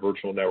within your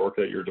virtual network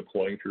that you're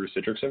deploying through a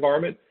Citrix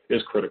environment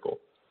is critical.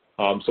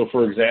 So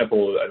for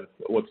example,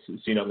 what's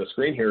seen on the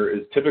screen here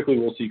is typically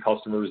we'll see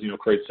customers,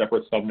 create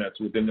separate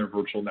subnets within their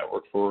virtual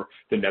network for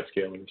the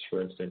NetScalers,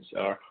 for instance,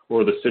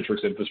 or the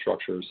Citrix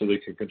infrastructure, so they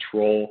can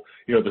control,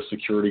 the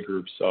security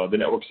groups, the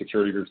network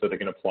security groups that they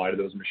can apply to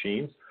those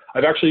machines.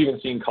 I've actually even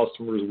seen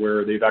customers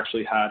where they've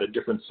actually had a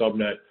different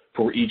subnet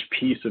for each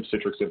piece of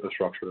Citrix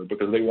infrastructure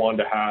because they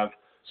wanted to have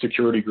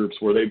security groups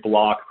where they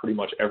block pretty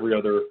much every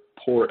other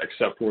port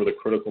except for the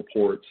critical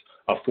ports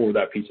for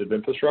that piece of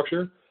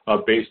infrastructure.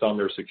 Based on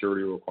their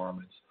security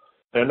requirements.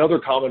 And another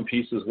common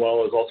piece as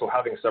well is also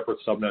having separate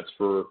subnets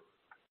for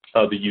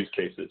the use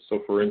cases.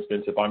 So for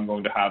instance, if I'm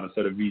going to have a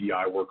set of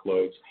VDI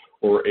workloads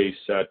or a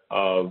set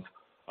of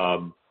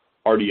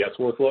RDS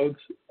workloads,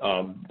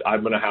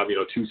 I'm going to have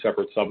two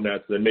separate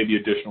subnets and then maybe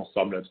additional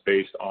subnets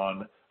based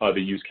on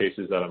the use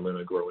cases that I'm going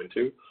to grow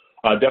into.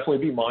 Definitely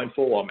be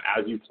mindful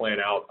as you plan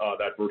out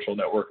that virtual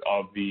network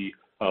of the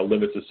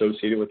limits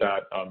associated with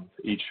that,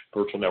 each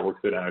virtual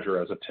network within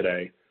Azure as of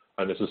today.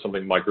 And this is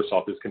something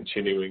Microsoft is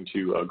continuing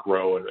to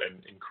grow and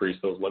increase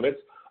those limits.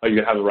 You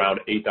can have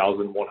around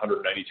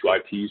 8,192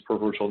 IPs per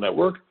virtual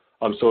network.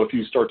 So if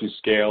you start to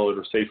scale it,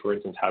 or say, for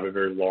instance, have a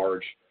very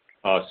large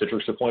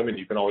Citrix deployment,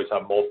 you can always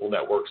have multiple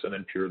networks and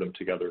then peer them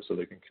together so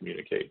they can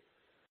communicate.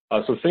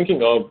 So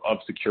thinking of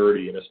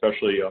security, and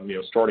especially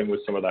starting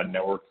with some of that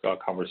network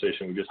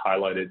conversation we just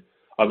highlighted,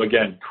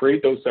 again,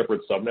 create those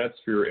separate subnets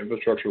for your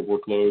infrastructure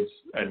workloads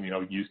and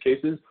use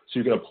cases so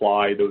you can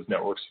apply those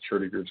network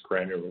security groups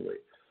granularly.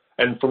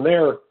 And from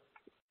there,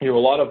 a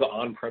lot of the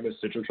on-premise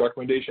Citrix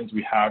recommendations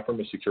we have from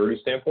a security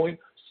standpoint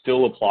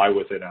still apply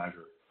within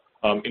Azure.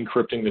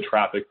 Encrypting the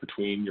traffic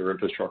between your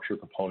infrastructure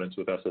components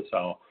with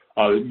SSL,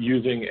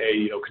 using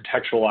a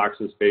contextual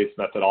access-based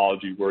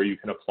methodology where you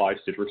can apply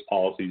Citrix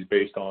policies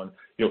based on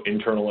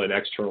internal and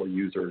external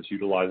users,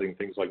 utilizing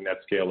things like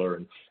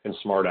NetScaler and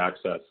Smart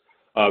Access.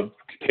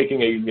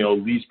 Taking a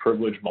least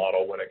privilege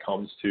model when it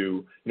comes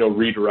to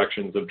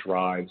redirections of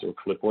drives or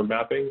clipboard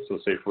mapping. So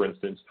say for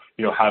instance,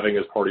 having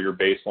as part of your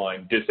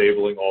baseline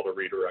disabling all the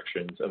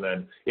redirections and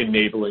then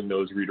enabling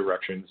those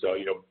redirections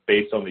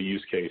based on the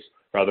use case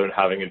rather than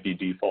having it be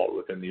default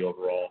within the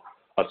overall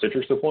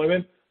Citrix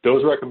deployment.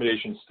 Those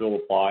recommendations still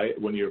apply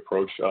when you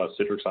approach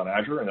Citrix on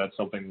Azure, and that's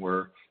something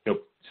where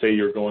say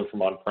you're going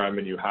from on-prem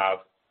and you have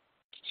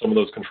some of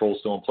those controls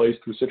still in place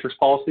through Citrix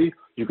policy,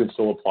 you can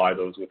still apply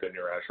those within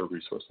your Azure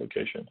resource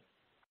location.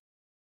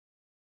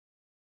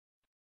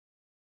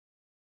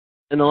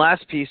 And the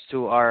last piece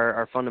to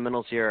our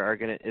fundamentals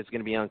here is going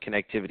to be on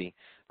connectivity,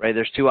 right?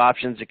 There's two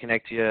options to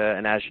connect to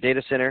an Azure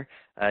data center.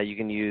 You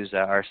can use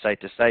our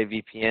site-to-site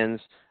VPNs,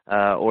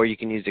 or you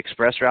can use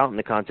ExpressRoute in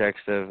the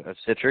context of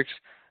Citrix.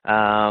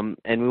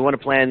 And we want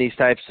to plan these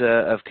types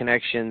of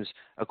connections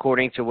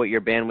according to what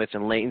your bandwidth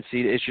and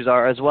latency issues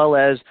are, as well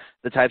as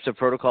the types of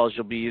protocols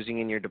you'll be using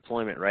in your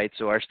deployment, right?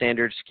 So our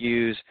standard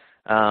SKUs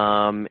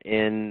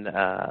in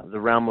the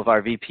realm of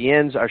our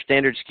VPNs, our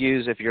standard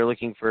SKUs, if you're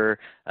looking for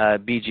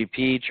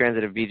BGP,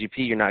 transitive BGP,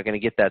 you're not going to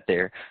get that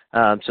there.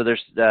 So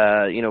there's,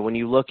 when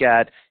you look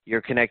at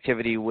your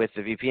connectivity with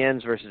the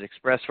VPNs versus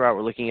ExpressRoute,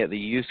 we're looking at the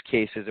use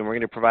cases, and we're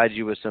going to provide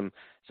you with some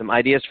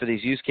ideas for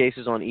these use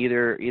cases on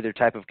either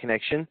type of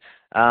connection.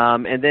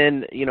 And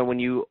then, when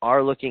you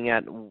are looking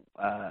at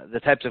the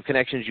types of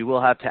connections you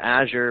will have to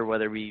Azure,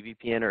 whether it be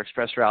VPN or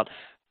ExpressRoute,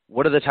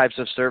 what are the types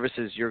of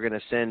services you're going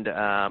to send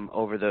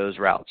over those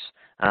routes,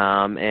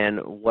 and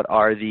what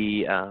are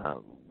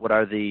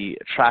the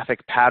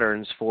traffic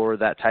patterns for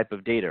that type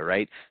of data,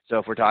 right? So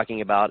if we're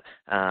talking about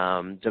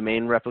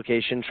domain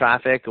replication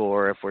traffic,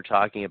 or if we're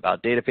talking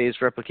about database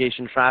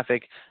replication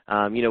traffic,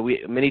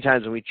 many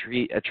times when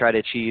we try to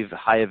achieve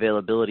high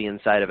availability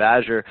inside of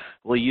Azure,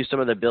 we'll use some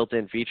of the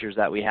built-in features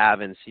that we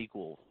have in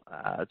SQL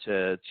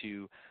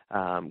to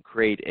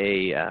create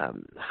a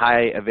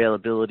high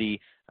availability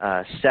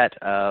set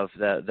of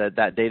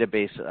that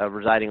database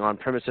residing on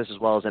premises as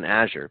well as in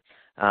Azure.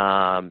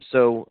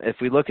 So if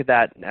we look at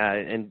that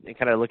and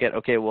kind of look at,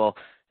 okay, well,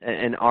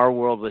 in our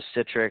world with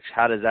Citrix,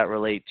 how does that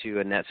relate to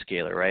a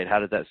NetScaler, right? How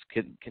does that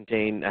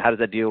how does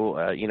that deal,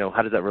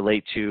 how does that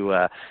relate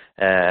to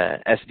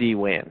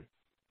SD-WAN,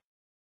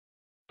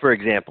 for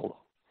example?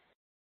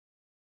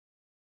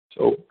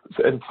 So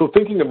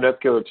thinking of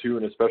NetScaler too,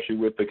 and especially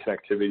with the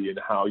connectivity and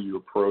how you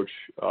approach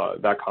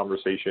that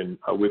conversation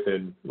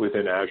within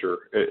Azure.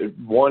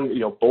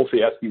 Both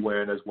the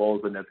SD-WAN as well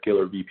as the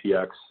NetScaler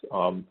VPX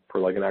for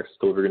like an access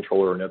delivery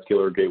controller or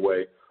NetScaler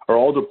gateway are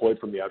all deployed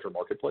from the Azure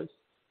Marketplace.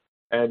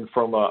 And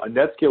from a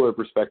NetScaler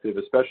perspective,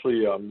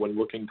 especially when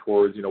looking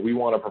towards, we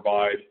want to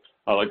provide,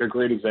 like a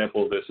great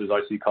example of this is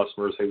I see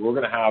customers say, we're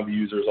going to have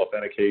users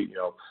authenticate,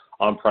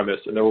 on-premise,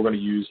 and then we're going to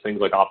use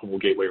things like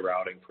optimal gateway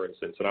routing, for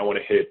instance, and I want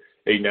to hit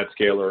a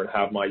NetScaler and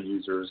have my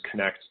users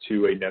connect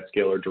to a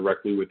NetScaler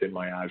directly within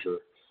my Azure,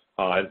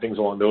 and things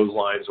along those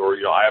lines. Or,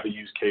 I have a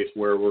use case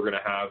where we're going to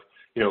have,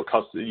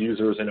 custom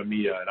users in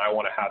EMEA, and I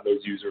want to have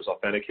those users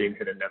authenticate and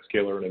hit a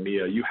NetScaler in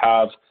EMEA. You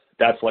have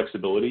that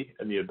flexibility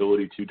and the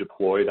ability to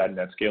deploy that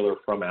NetScaler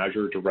from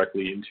Azure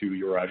directly into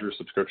your Azure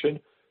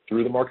subscription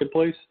through the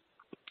marketplace.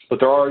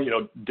 But there are,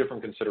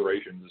 different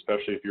considerations,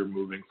 especially if you're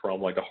moving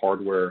from like a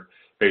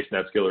hardware-based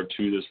NetScaler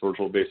to this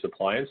virtual-based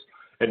appliance.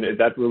 And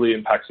that really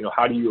impacts,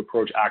 how do you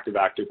approach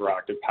active-active or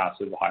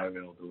active-passive high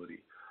availability?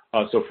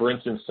 So for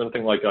instance,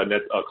 something like a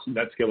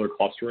NetScaler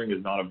clustering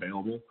is not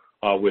available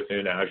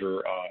within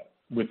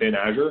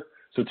Azure.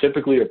 So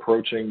typically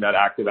approaching that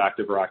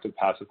active-active or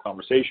active-passive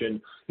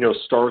conversation,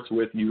 starts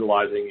with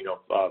utilizing,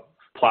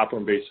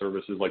 platform-based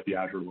services like the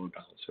Azure Load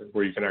Balancer,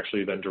 where you can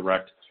actually then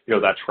direct,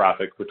 that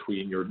traffic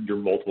between your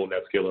multiple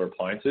NetScaler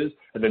appliances,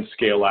 and then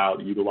scale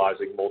out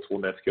utilizing multiple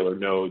NetScaler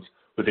nodes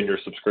within your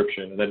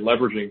subscription, and then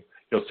leveraging,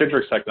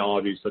 Citrix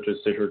technologies such as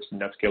Citrix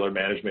NetScaler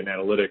Management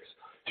and Analytics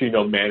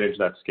to, manage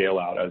that scale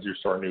out as you're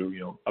starting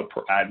to,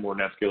 add more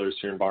NetScalers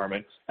to your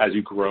environment as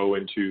you grow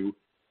into,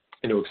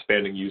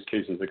 expanding use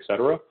cases, et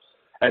cetera.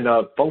 And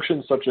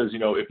functions such as,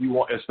 if you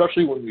want,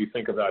 especially when we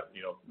think of that,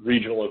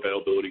 regional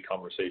availability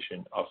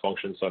conversation,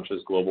 functions such as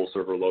global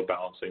server load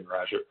balancing or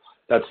Azure,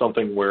 that's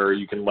something where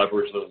you can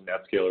leverage those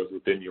NetScalers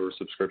within your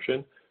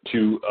subscription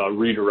to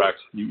redirect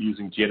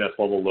using DNS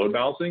level load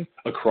balancing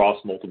across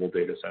multiple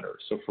data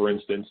centers. So for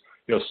instance,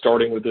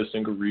 starting with this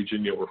single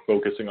region, we're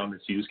focusing on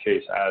this use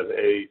case as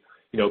a,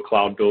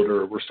 cloud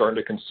builder. We're starting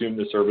to consume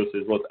the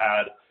services. Let's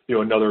add,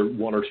 another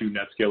one or two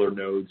NetScaler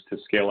nodes to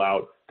scale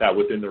out that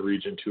within the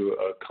region to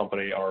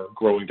accompany our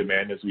growing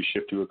demand as we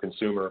shift to a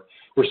consumer.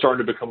 We're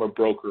starting to become a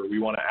broker. We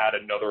want to add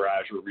another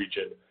Azure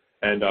region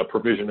and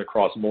provision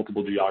across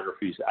multiple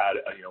geographies, add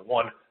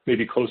one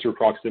maybe closer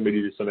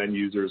proximity to some end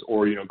users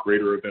or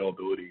greater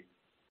availability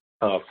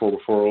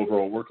for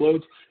overall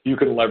workloads. You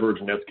can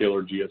leverage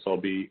NetScaler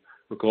GSLB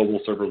global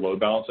server load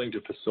balancing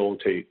to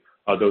facilitate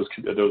those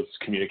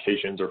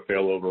communications or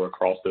failover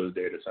across those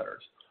data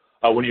centers.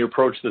 When you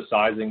approach the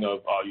sizing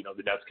of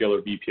the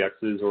NetScaler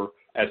VPXs or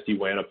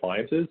SD-WAN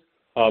appliances,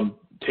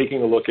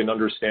 taking a look and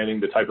understanding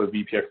the type of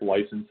VPX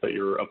license that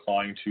you're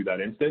applying to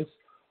that instance.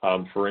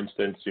 For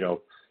instance,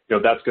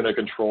 that's going to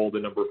control the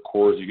number of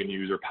cores you can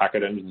use or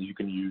packet engines you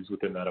can use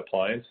within that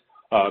appliance.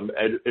 And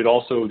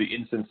the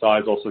instance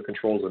size also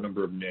controls the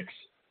number of NICs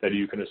that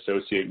you can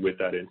associate with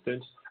that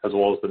instance, as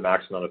well as the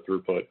max amount of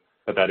throughput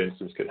that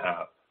instance can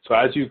have. So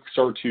as you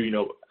start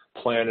to,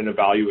 plan and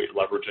evaluate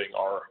leveraging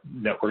our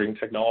networking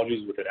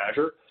technologies within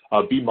Azure,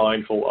 be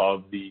mindful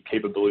of the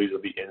capabilities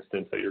of the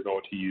instance that you're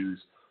going to use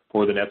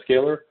for the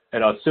NetScaler.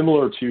 And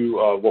similar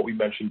to what we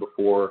mentioned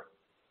before,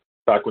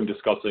 back when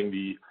discussing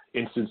the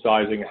instance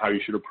sizing and how you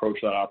should approach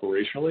that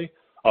operationally,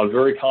 a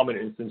very common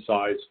instance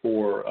size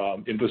for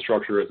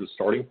infrastructure as a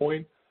starting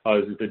point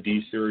is the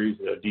D series.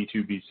 The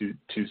D2,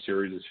 B2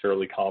 series is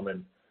fairly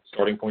common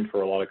starting point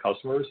for a lot of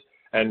customers.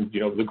 And,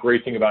 the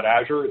great thing about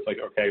Azure is like,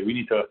 okay, we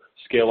need to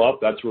scale up.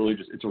 That's really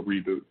it's a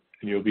reboot.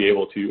 And you'll be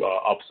able to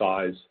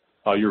upsize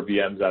your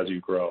VMs as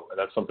you grow. And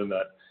that's something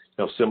that,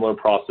 similar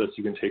process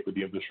you can take with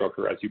the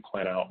infrastructure as you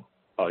plan out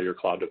your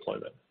cloud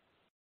deployment.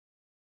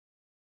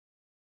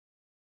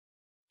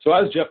 So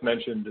as Jeff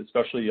mentioned,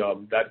 especially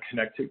that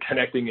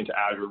connecting into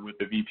Azure with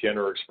the VPN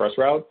or express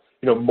route,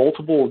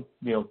 multiple,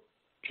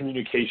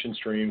 communication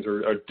streams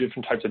or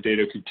different types of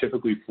data could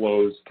typically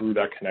flows through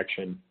that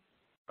connection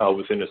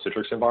within a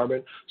Citrix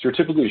environment. So you're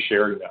typically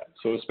sharing that.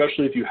 So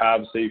especially if you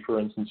have, say, for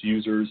instance,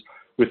 users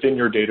within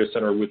your data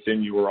center,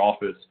 within your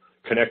office,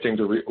 connecting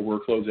to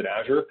workloads in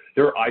Azure,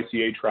 their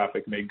ICA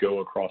traffic may go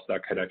across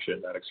that connection,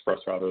 that express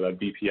route or that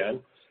VPN.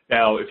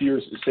 Now, if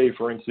you're, say,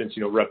 for instance,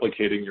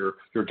 replicating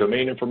your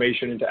domain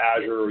information into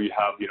Azure, or you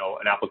have,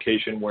 an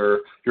application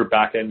where your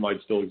backend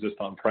might still exist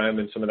on-prem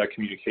and some of that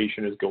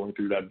communication is going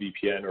through that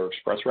VPN or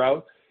express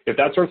route, if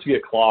that starts to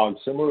get clogged,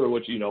 similar to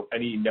what,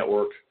 any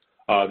network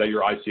that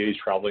your ICA is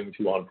traveling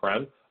to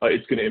on-prem,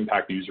 it's going to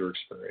impact the user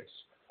experience.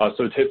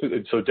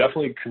 So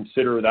definitely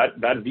consider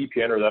that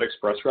VPN or that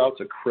express route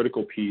is a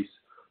critical piece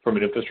from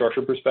an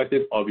infrastructure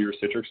perspective of your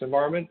Citrix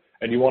environment,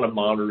 and you want to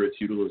monitor its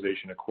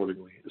utilization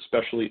accordingly,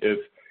 especially if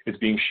it's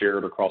being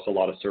shared across a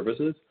lot of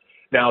services.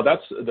 Now,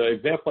 that's the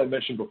example I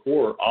mentioned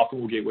before,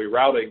 optimal gateway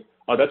routing.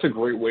 That's a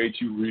great way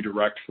to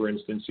redirect, for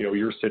instance,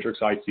 your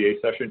Citrix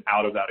ICA session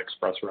out of that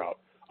express route.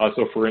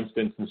 So, for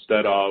instance,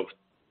 instead of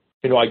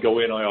I go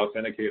in, I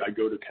authenticate, I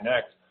go to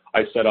connect,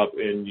 I set up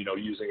in,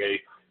 using a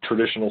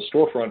traditional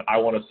storefront, I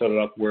want to set it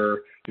up where,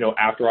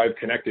 after I've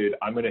connected,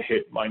 I'm going to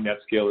hit my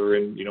NetScaler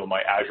in,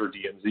 my Azure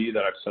DMZ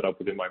that I've set up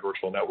within my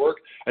virtual network,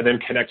 and then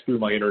connect through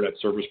my internet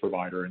service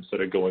provider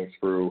instead of going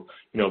through,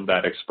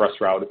 that express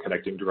route and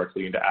connecting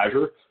directly into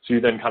Azure. So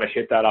you then kind of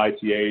hit that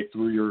ICA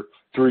through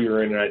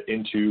your internet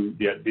into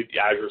the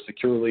Azure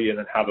securely, and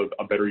then have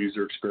a better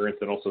user experience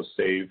and also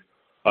save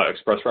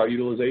express route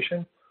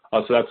utilization.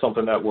 So that's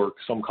something that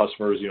works. Some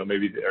customers,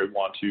 maybe they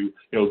want to,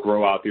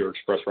 grow out their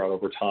express route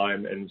over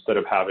time, and instead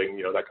of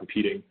having, that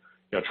competing,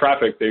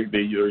 traffic, they're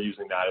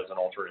using that as an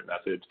alternate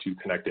method to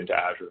connect into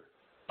Azure.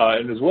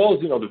 And as well as,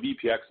 the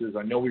VPXs,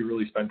 I know we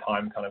really spend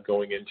time kind of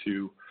going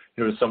into,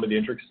 some of the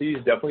intricacies.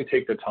 Definitely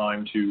take the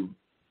time to,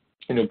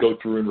 go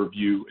through and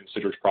review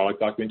in Citrix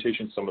product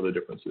documentation some of the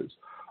differences.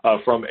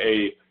 From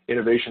a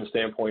innovation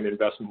standpoint,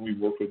 investment, we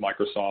work with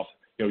Microsoft.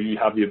 You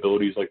have the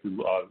abilities like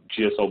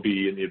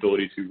GSLB and the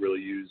ability to really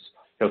use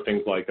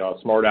things like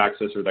smart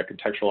access or that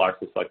contextual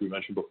access like we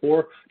mentioned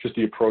before. Just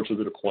the approach of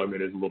the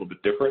deployment is a little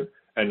bit different,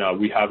 and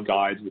we have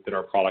guides within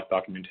our product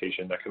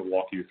documentation that can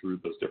walk you through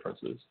those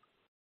differences.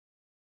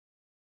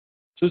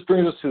 So this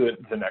brings us to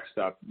the next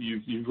step.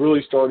 You've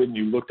really started and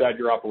you looked at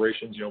your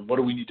operations. What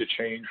do we need to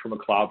change from a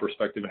cloud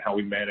perspective and how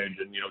we manage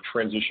and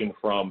transition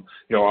from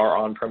our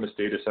on-premise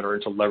data center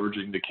into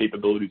leveraging the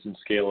capabilities and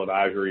scale of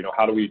Azure.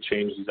 How do we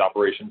change these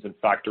operations and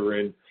factor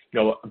in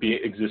be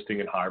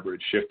existing in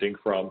hybrid, shifting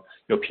from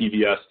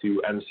PVS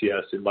to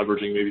MCS and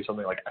leveraging maybe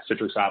something like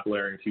Citrix app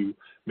layering to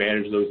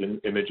manage those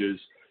images.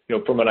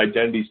 From an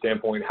identity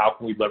standpoint, how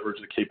can we leverage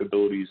the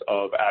capabilities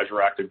of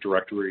Azure Active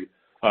Directory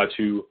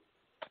to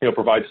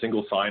provide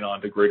single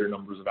sign-on to greater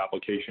numbers of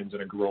applications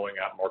in a growing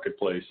app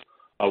marketplace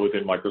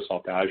within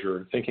Microsoft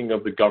Azure. Thinking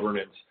of the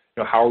governance,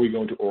 how are we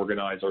going to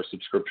organize our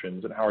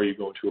subscriptions, and how are you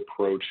going to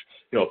approach,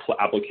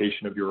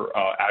 application of your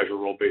Azure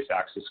role-based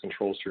access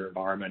controls to your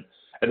environment?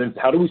 And then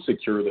how do we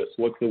secure this?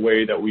 What's the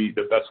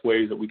best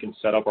ways that we can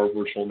set up our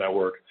virtual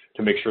network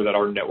to make sure that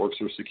our networks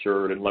are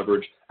secured and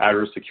leverage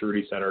Azure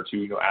Security Center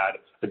to, add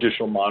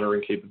additional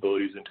monitoring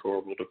capabilities into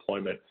our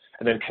deployment?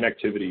 And then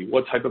connectivity.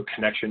 What type of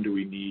connection do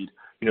we need,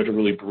 to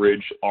really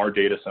bridge our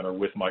data center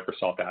with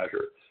Microsoft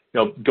Azure?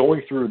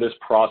 Going through this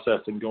process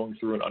and going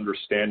through and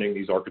understanding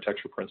these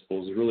architecture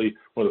principles is really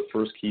one of the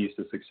first keys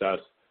to success.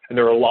 And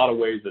there are a lot of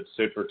ways that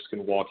Citrix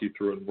can walk you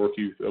through and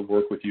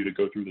work with you to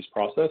go through this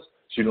process,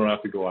 so you don't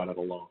have to go at it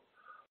alone.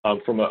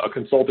 From a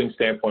consulting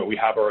standpoint, we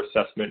have our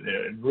assessment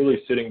and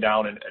really sitting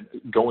down and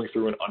going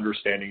through and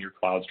understanding your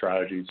cloud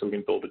strategy so we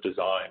can build a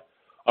design.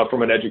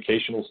 From an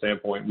educational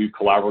standpoint, we've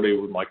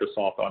collaborated with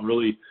Microsoft on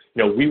really,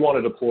 we want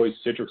to deploy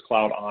Citrix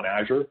Cloud on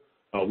Azure.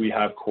 We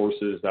have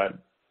courses that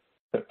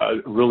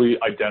really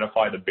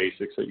identify the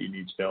basics that you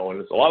need to know, and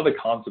it's a lot of the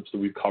concepts that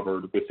we've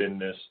covered within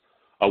this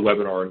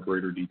webinar in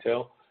greater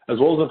detail, as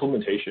well as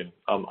implementation.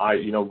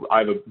 I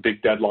have a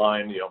big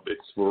deadline.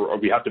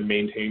 We have to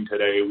maintain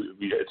today.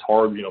 It's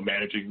hard,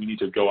 managing. We need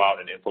to go out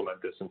and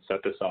implement this and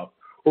set this up.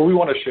 Or we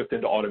want to shift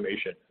into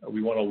automation.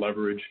 We want to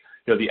leverage,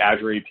 the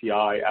Azure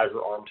API,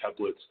 Azure ARM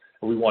templates,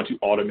 and we want to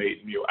automate,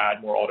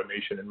 add more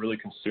automation and really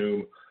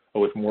consume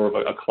with more of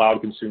a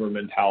cloud consumer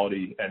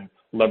mentality and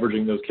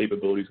leveraging those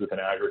capabilities within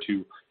Azure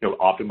to,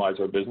 optimize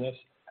our business,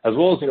 as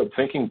well as,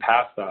 thinking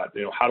past that,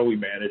 how do we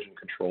manage and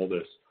control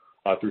this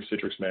through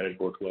Citrix managed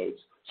workloads.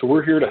 So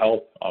we're here to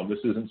help. This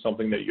isn't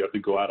something that you have to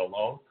go out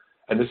alone.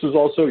 And this is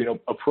also,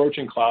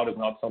 approaching cloud is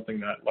not something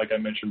that, like I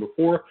mentioned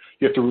before,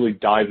 you have to really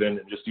dive in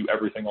and just do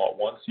everything all at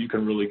once. You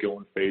can really go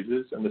in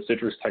phases, and the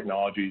Citrix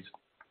technologies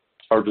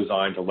are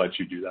designed to let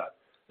you do that,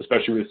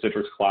 especially with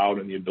Citrix Cloud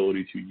and the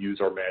ability to use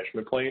our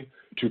management plane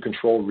to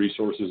control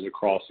resources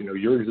across,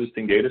 your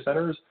existing data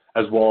centers,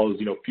 as well as,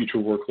 future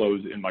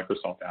workloads in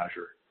Microsoft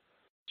Azure.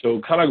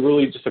 So kind of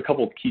really just a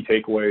couple of key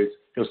takeaways.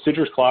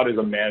 Citrix Cloud is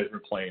a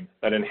management plane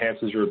that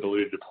enhances your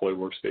ability to deploy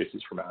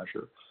workspaces from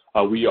Azure.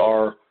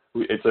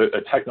 It's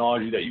a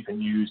technology that you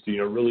can use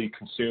to really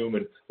consume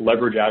and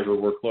leverage Azure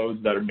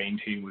workloads that are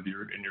maintained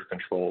in your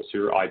control. So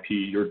your IP,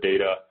 your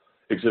data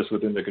exists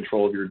within the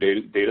control of your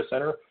data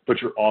center, but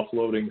you're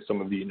offloading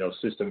some of the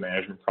system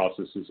management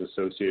processes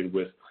associated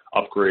with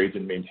upgrades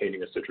and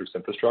maintaining a Citrix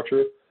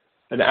infrastructure.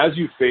 And as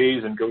you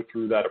phase and go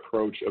through that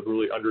approach of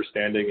really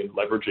understanding and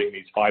leveraging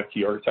these 5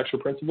 key architecture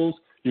principles,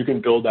 you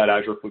can build that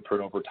Azure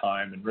footprint over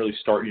time and really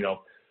start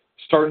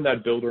in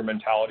that builder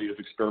mentality of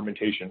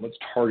experimentation. Let's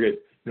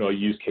target a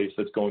use case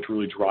that's going to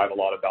really drive a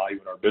lot of value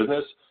in our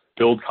business,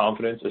 build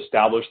confidence,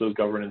 establish those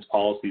governance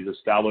policies,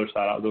 establish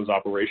those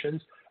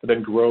operations, and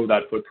then grow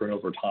that footprint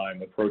over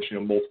time, approach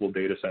multiple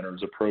data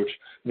centers, approach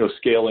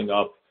scaling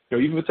up,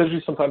 even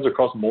potentially sometimes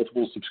across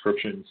multiple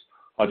subscriptions,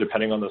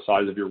 depending on the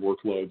size of your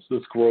workloads.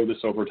 Let's grow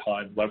this over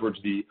time,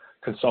 leverage the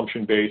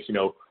consumption base,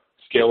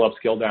 scale up,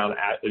 scale down,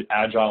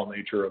 agile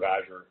nature of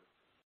Azure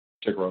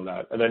to grow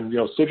that. And then,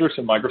 Citrix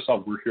and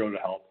Microsoft, we're here to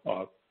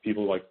help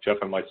people like Jeff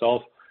and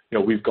myself.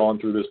 We've gone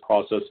through this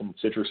process, and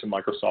Citrix and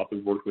Microsoft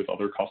have worked with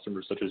other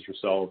customers such as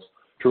yourselves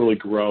to really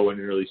grow and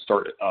really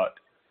start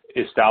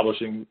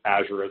establishing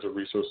Azure as a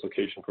resource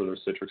location for their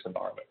Citrix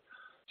environment.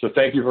 So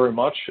thank you very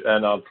much,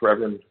 and for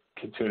everyone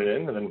tuning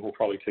in, and then we'll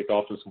probably kick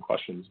off with some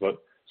questions.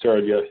 But Sarah,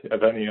 do you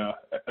have any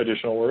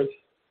additional words?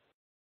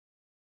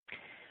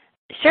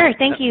 Sure.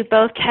 Thank you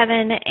both,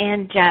 Kevin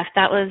and Jeff.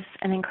 That was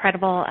an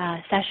incredible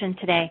session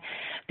today.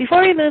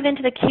 Before we move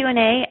into the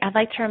Q&A, I'd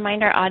like to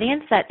remind our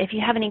audience that if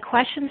you have any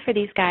questions for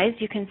these guys,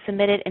 you can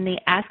submit it in the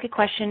Ask a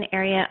Question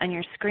area on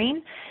your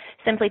screen.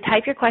 Simply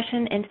type your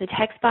question into the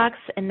text box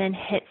and then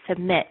hit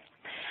Submit.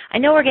 I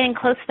know we're getting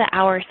close to the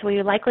hour, so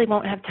we likely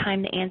won't have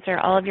time to answer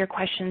all of your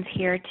questions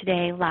here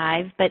today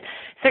live, but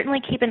certainly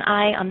keep an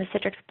eye on the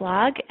Citrix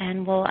blog,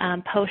 and we'll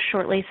post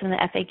shortly some of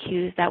the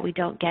FAQs that we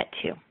don't get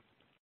to.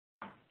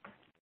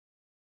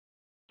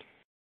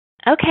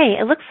 Okay,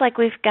 it looks like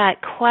we've got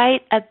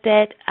quite a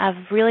bit of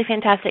really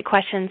fantastic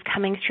questions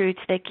coming through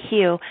to the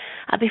queue.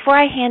 Before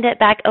I hand it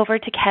back over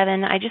to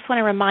Kevin, I just want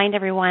to remind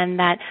everyone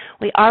that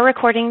we are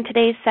recording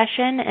today's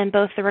session, and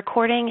both the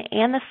recording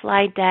and the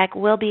slide deck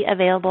will be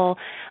available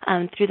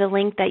through the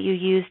link that you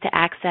used to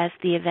access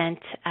the event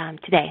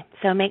today.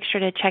 So make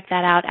sure to check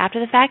that out after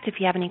the fact if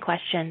you have any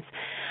questions.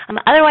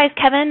 Otherwise,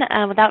 Kevin,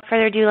 without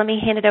further ado, let me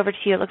hand it over to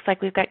you. It looks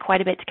like we've got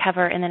quite a bit to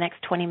cover in the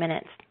next 20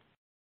 minutes.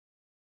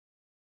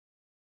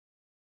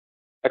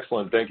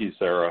 Excellent. Thank you,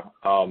 Sarah.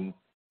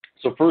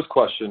 So first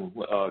question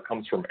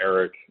comes from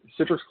Eric.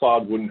 Citrix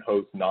Cloud wouldn't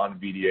host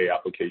non-VDA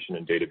application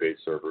and database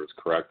servers,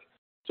 correct?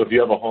 So if you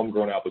have a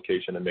homegrown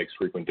application that makes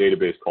frequent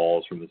database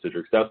calls from the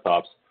Citrix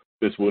desktops,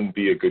 this wouldn't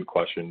be a good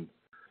question.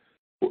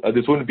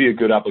 This wouldn't be a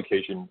good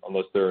application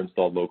unless they're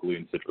installed locally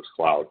in Citrix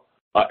Cloud.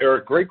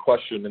 Eric, great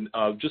question.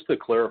 And just to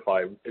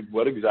clarify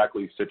what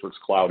exactly Citrix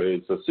Cloud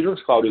is, so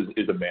Citrix Cloud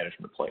is a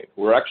management plane.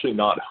 We're actually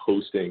not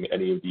hosting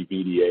any of the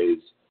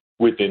VDAs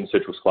within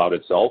Citrix Cloud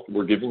itself.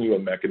 We're giving you a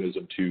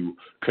mechanism to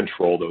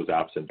control those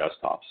apps and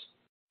desktops.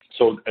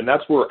 So, and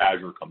that's where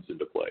Azure comes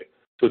into play.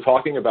 So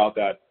talking about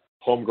that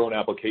homegrown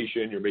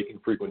application, you're making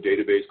frequent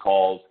database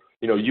calls,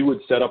 you would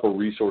set up a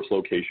resource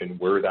location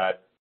where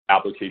that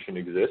application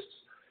exists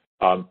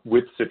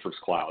with Citrix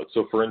Cloud.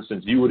 So for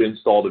instance, you would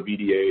install the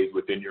VDAs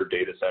within your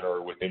data center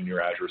or within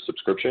your Azure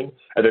subscription,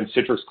 and then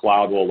Citrix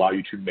Cloud will allow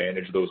you to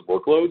manage those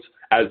workloads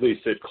as they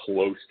sit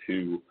close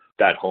to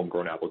that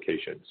homegrown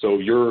application. So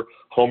your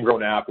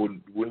homegrown app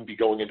wouldn't be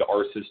going into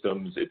our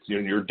systems. It's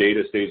your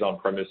data stays on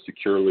premise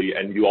securely,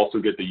 and you also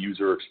get the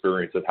user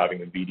experience of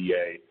having a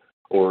VDA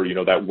or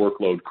that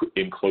workload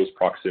in close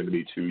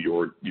proximity to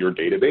your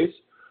database.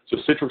 So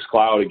Citrix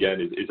Cloud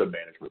again is a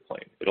management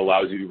plane. It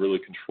allows you to really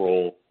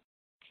control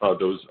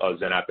those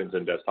XenAppins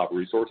and desktop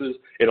resources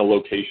in a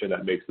location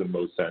that makes the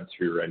most sense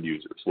for your end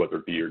users, whether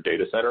it be your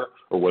data center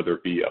or whether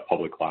it be a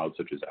public cloud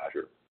such as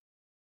Azure.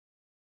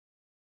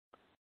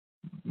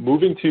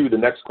 Moving to the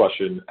next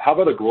question, how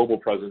about a global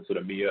presence in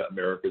EMEA,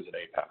 Americas, and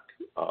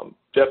APAC?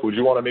 Jeff, would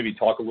you want to maybe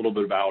talk a little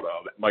bit about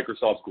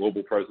Microsoft's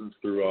global presence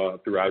through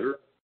Azure?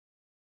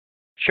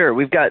 Sure.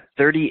 We've got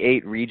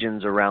 38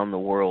 regions around the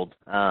world,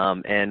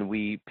 and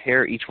we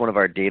pair each one of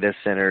our data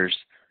centers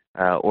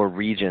or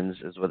regions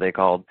is what they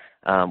called,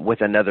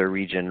 with another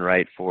region,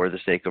 right, for the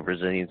sake of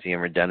resiliency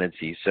and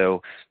redundancy.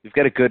 So we've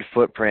got a good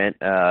footprint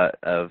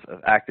of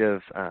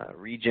active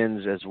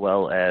regions, as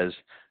well as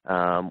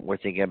we're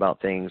thinking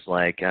about things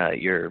like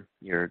your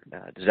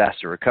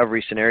disaster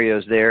recovery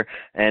scenarios there,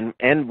 and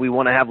we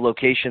want to have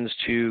locations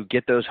to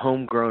get those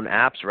homegrown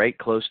apps right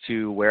close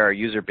to where our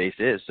user base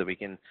is, so we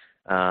can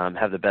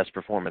have the best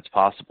performance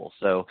possible.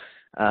 So,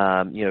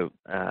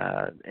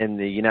 in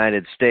the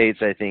United States,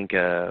 I think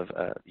of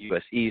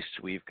US East,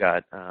 we've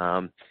got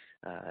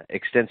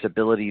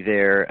extensibility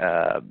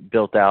there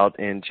built out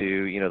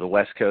into, the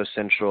West Coast,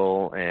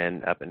 Central,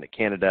 and up into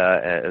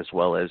Canada, as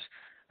well as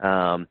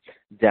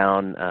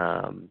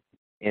down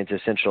into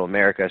Central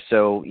America.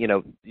 So,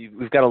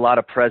 we've got a lot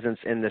of presence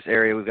in this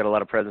area. We've got a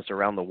lot of presence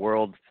around the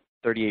world,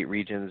 38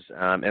 regions,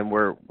 and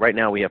right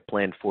now we have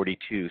planned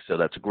 42, so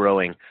that's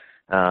growing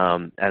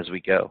as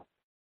we go.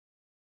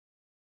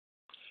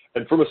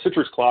 And from a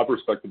Citrix Cloud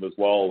perspective as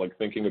well, like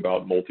thinking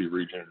about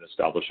multi-region and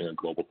establishing a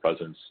global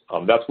presence,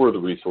 that's where the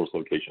resource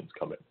locations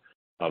come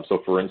in.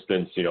 So for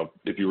instance,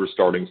 if you were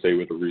starting, say,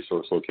 with a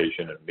resource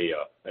location in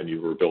EMEA, and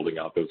you were building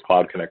out those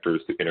cloud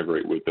connectors to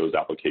integrate with those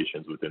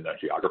applications within that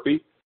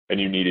geography, and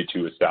you needed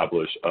to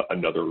establish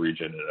another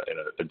region in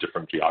a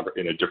different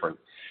geography, in a different,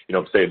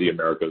 say the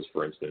Americas,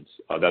 for instance,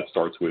 that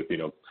starts with,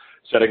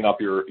 setting up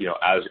your,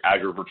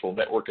 Azure virtual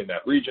network in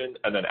that region,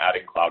 and then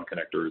adding cloud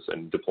connectors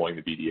and deploying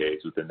the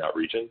VDAs within that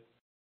region.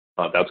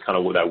 That's kind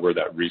of where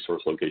that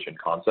resource location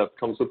concept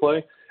comes to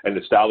play, and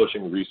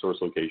establishing resource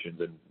locations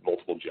in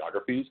multiple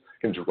geographies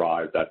can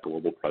drive that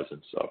global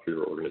presence for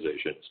your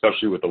organization,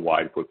 especially with the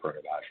wide footprint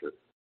of Azure.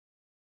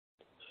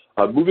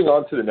 Moving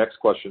on to the next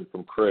question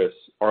from Chris,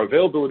 are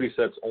availability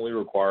sets only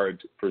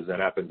required for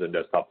XenAppins and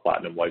Desktop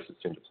Platinum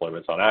licensing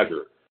deployments on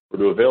Azure, or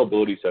do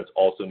availability sets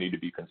also need to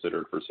be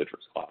considered for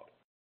Citrix Cloud?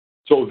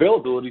 So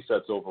availability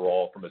sets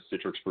overall from a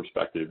Citrix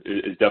perspective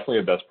is definitely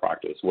a best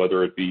practice,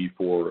 whether it be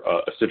for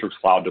a Citrix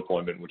Cloud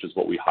deployment, which is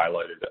what we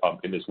highlighted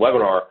in this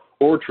webinar,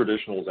 or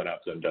traditional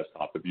XenApps and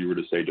Desktop. If you were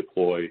to, say,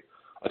 deploy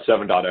a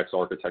 7.x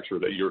architecture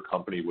that your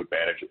company would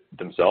manage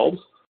themselves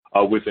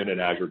within an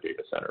Azure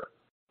data center.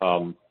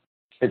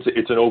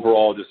 It's an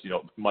overall just,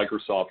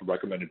 Microsoft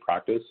recommended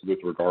practice with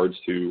regards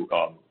to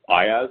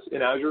IaaS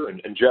in Azure.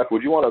 And Jeff,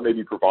 would you want to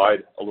maybe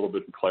provide a little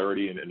bit of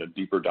clarity and a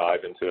deeper dive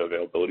into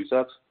availability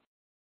sets?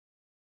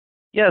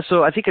 Yeah,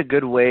 so I think a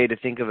good way to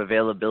think of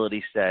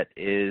availability set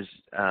is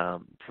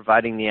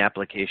providing the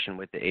application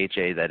with the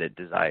HA that it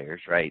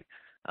desires, right?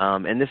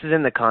 And this is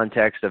in the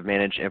context of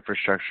managed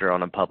infrastructure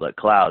on a public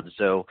cloud.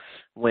 So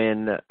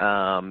when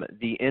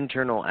the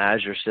internal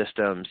Azure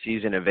system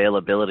sees an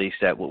availability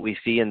set, what we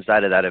see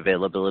inside of that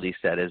availability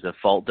set is a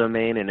fault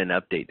domain and an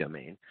update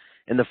domain.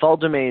 And the fault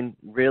domain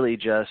really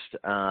just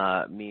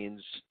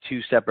means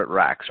two separate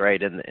racks,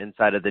 right,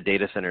 inside of the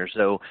data center.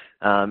 So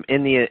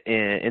in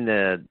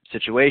the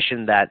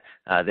situation that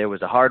there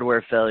was a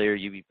hardware failure,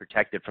 you'd be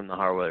protected from the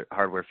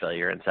hardware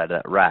failure inside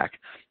of that rack.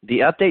 The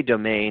update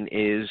domain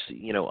is,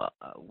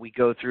 we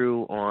go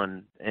through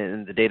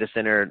in the data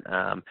center,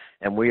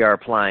 and we are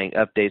applying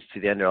updates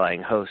to the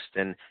underlying host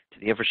and to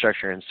the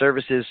infrastructure and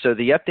services. So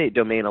the update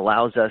domain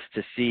allows us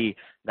to see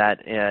that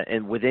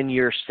within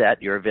your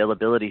set, your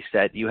availability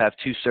set, you have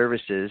two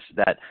services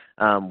that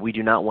we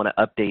do not want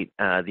to update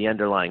the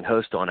underlying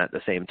host on at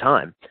the same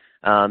time.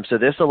 So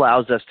this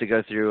allows us to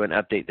go through and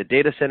update the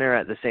data center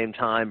at the same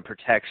time,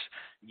 protects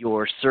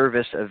your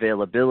service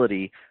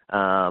availability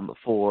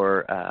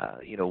for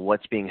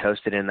what's being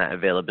hosted in that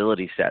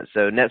availability set.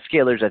 So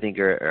NetScalers, I think,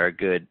 are a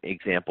good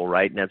example,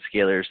 right?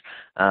 NetScalers,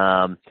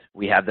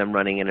 we have them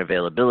running in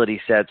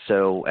availability sets.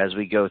 So as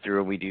we go through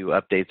and we do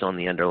updates on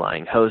the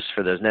underlying hosts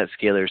for those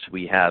NetScalers,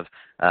 we have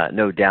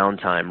no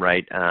downtime,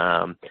 right?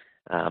 On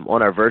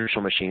our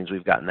virtual machines,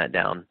 we've gotten that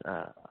down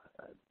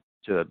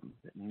to a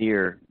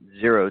near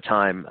zero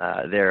time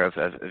there of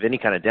any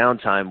kind of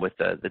downtime with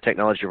the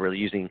technology we're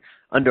using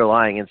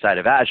underlying inside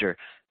of Azure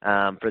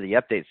for the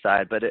update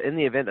side. But in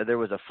the event that there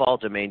was a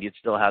fault domain, you'd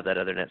still have that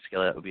other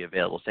NetScaler that would be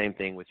available. Same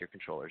thing with your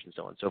controllers and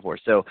so on and so forth.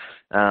 So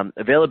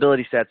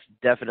availability sets,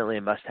 definitely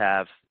a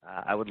must-have.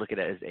 I would look at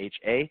it as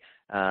HA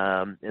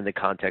in the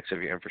context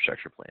of your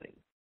infrastructure planning.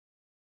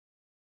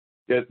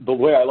 Yeah, the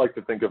way I like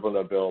to think of an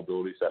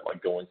availability set,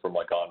 like going from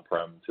like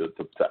on-prem to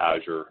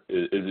Azure,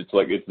 is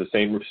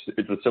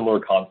it's a similar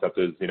concept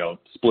as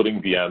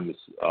splitting VMs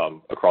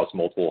across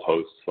multiple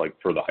hosts, like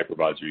for the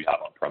hypervisor you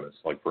have on premise.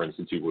 Like for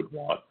instance, you would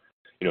want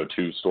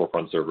two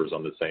storefront servers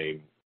on the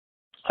same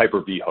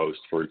Hyper-V host,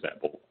 for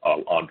example,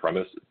 on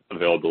premise.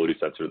 Availability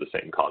sets are the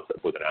same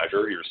concept within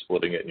Azure. You're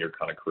splitting it and you're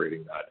kind of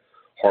creating that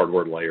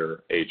hardware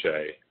layer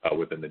HA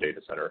within the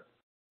data center.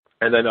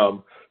 And then,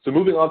 so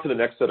moving on to the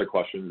next set of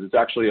questions, it's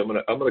actually, I'm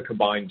gonna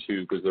combine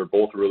two because they're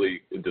both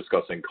really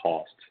discussing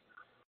costs.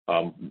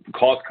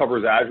 Cost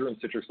covers Azure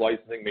and Citrix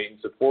licensing,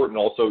 maintenance support, and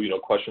also,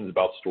 questions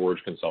about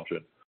storage consumption.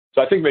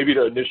 So I think maybe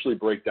to initially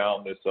break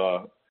down this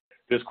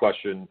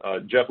question,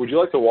 Jeff, would you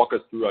like to walk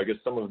us through, I guess,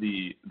 some of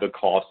the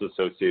costs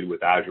associated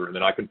with Azure, and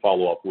then I can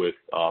follow up with,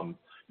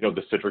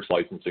 the Citrix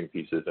licensing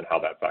pieces and how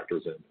that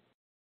factors in.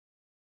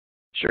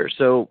 Sure.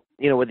 So,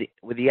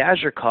 with the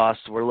Azure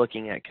costs, we're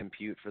looking at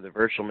compute for the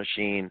virtual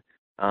machine.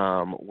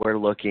 We're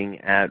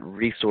looking at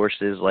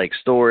resources like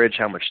storage,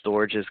 how much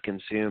storage is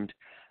consumed,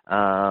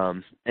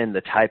 and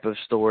the type of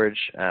storage,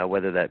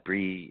 whether that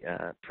be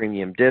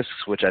premium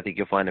disks, which I think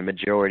you'll find a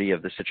majority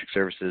of the Citrix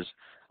services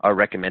are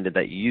recommended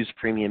that you use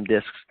premium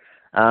disks.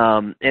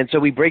 And so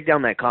we break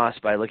down that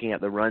cost by looking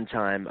at the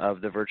runtime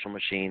of the virtual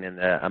machine and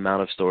the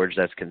amount of storage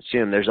that's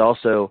consumed. There's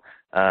also,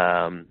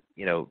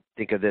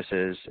 think of this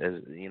as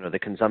the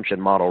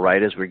consumption model,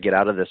 right? As we get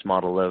out of this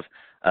model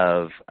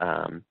of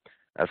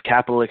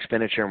capital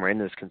expenditure and we're in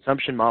this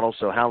consumption model,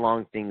 so how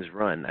long things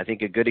run. I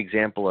think a good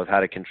example of how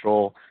to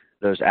control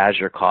those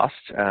Azure costs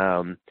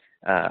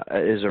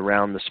is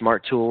around the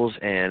smart tools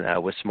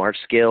and with Smart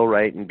Scale,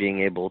 right, and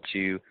being able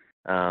to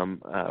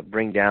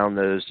bring down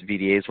those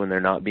VDAs when they're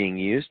not being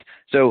used.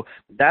 So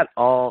that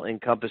all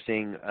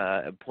encompassing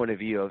point of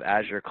view of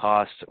Azure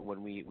costs,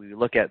 when we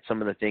look at some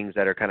of the things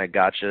that are kind of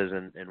gotchas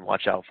and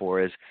watch out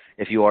for is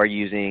if you are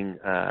using,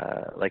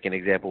 like an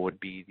example would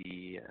be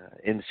the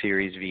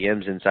in-series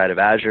VMs inside of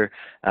Azure,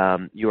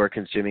 you are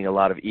consuming a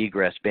lot of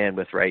egress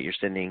bandwidth, right? You're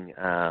sending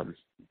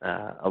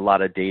a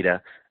lot of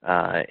data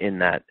in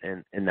that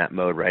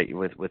mode, right,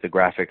 with the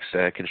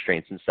graphics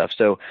constraints and stuff.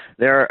 So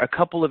there are a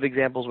couple of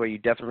examples where you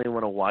definitely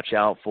want to watch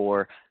out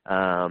for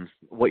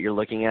what you're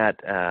looking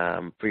at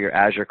for your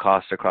Azure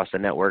costs across the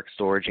network,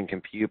 storage, and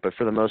compute. But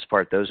for the most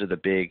part, those are the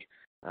big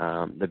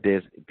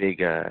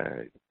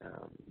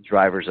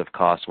drivers of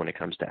cost when it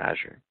comes to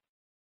Azure.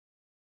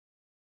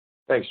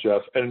 Thanks,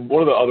 Jeff. And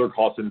one of the other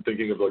costs in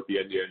thinking of like the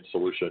end-to-end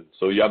solution,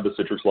 so you have the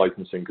Citrix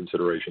licensing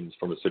considerations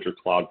from a Citrix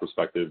Cloud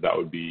perspective. That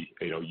would be,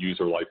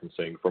 user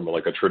licensing from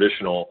like a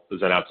traditional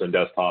Zen Apps and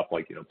Desktop,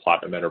 like,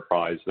 Platinum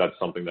Enterprise. That's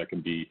something that can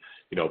be,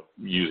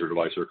 user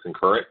device or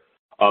concurrent.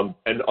 And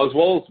as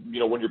well as,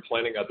 when you're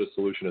planning out the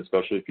solution,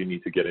 especially if you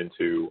need to get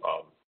into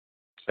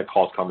a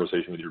cost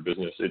conversation with your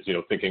business, it's,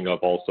 thinking of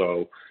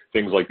also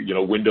things like,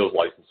 Windows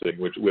licensing,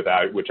 which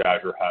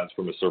Azure has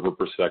from a server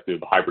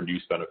perspective, hybrid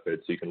use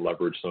benefits, so you can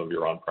leverage some of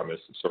your on-premise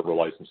server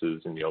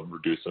licenses and,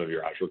 reduce some of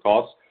your Azure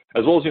costs,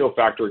 as well as,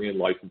 factoring in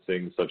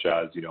licensing such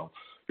as,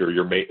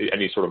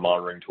 any sort of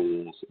monitoring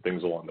tools,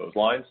 things along those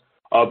lines.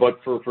 But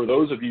for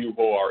those of you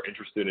who are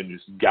interested in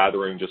just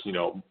gathering just,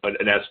 an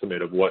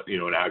estimate of what,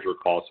 an Azure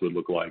cost would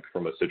look like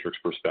from a Citrix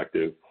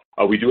perspective,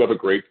 we do have a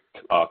great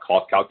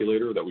cost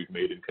calculator that we've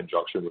made in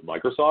conjunction with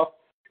Microsoft.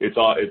 It's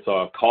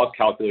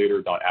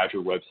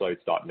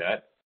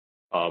costcalculator.azurewebsites.net.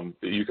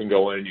 You can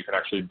go in and you can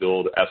actually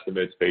build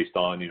estimates based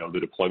on, the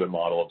deployment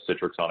model of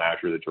Citrix on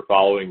Azure that you're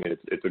following.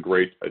 It's a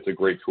great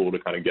tool to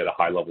kind of get a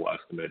high level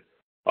estimate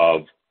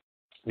of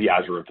the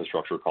Azure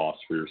infrastructure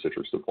costs for your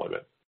Citrix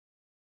deployment.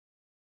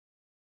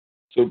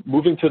 So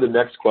moving to the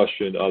next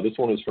question, this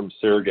one is from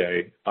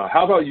Sergey.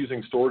 How about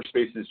using storage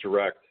spaces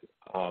direct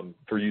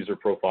for user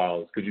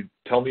profiles? Could you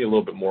tell me a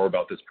little bit more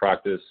about this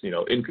practice?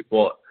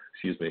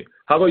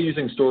 How about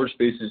using storage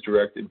spaces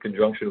direct in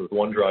conjunction with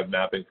OneDrive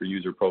mapping for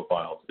user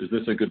profiles? Is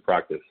this a good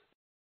practice?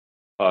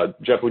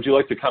 Jeff, would you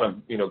like to kind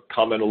of,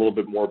 comment a little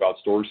bit more about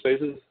storage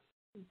spaces?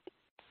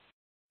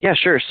 Yeah,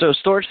 sure. So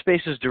storage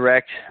spaces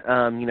direct,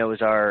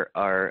 is our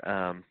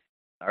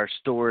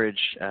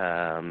storage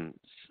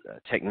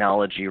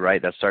technology,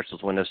 right? That starts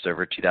with Windows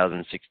Server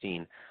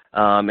 2016.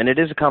 And it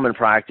is a common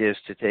practice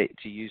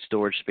to use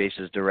storage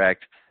spaces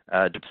direct,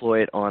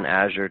 deploy it on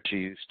Azure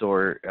to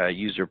store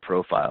user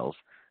profiles.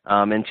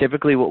 And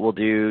typically what we'll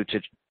do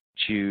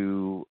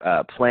to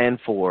plan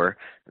for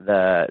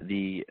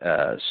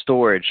the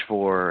storage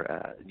for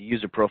the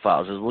user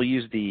profiles is we'll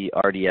use the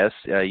RDS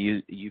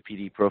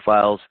UPD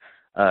profiles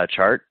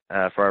chart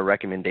for our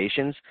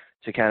recommendations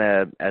to kind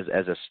of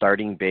as a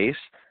starting base.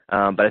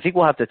 But I think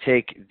we'll have to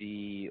take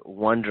the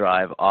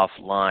OneDrive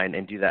offline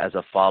and do that as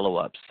a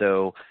follow-up.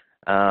 So,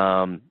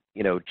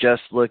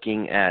 just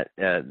looking at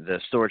the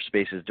storage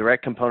spaces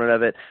direct component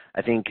of it,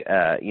 I think,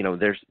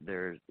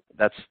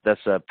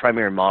 that's a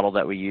primary model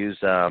that we use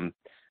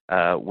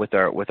with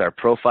our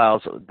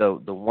profiles. The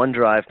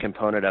OneDrive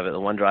component of it, the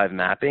OneDrive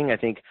mapping, I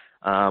think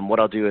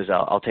what I'll do is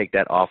I'll take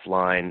that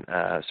offline,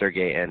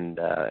 Sergey, and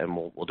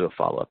we'll do a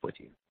follow-up with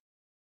you.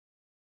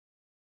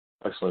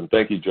 Excellent.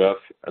 Thank you, Jeff.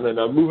 And then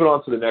moving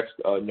on to the next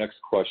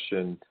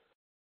question.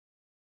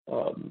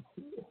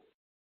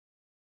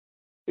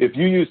 If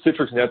you use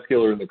Citrix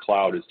NetScaler in the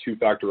cloud, is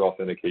two-factor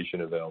authentication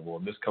available?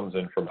 And this comes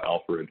in from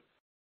Alfred.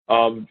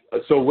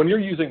 So when you're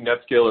using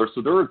NetScaler,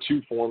 so there are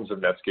two forms of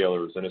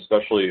NetScalers, and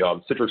especially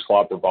Citrix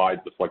Cloud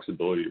provides the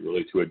flexibility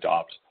really to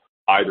adopt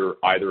either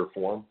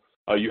form.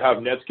 You have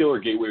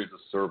NetScaler Gateway as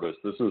a Service.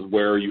 This is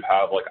where you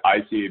have like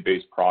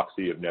ICA-based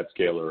proxy of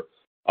NetScaler,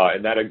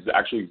 and that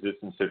actually exists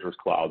in Citrix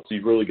Cloud. So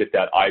you really get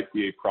that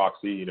ICA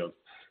proxy,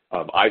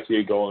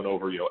 ICA going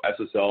over,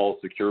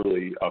 SSL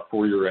securely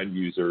for your end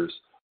users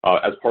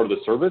as part of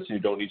the service. You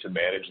don't need to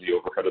manage the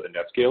overhead of the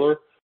NetScaler.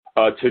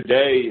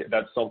 Today,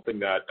 that's something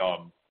that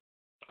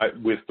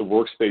with the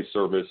Workspace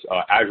service,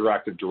 Azure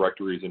Active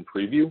Directory is in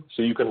preview,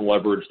 so you can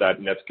leverage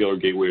that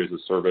NetScaler Gateway as a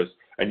Service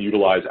and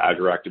utilize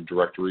Azure Active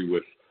Directory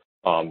with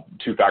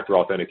two-factor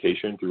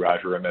authentication through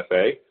Azure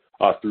MFA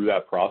through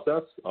that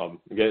process.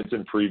 Again, it's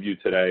in preview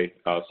today,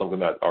 something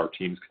that our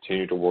teams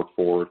continue to work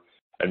forward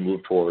and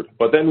move toward.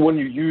 But then when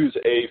you use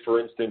for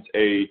instance,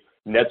 a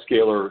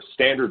NetScaler,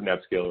 standard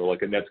NetScaler,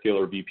 like a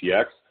NetScaler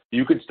VPX,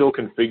 you can still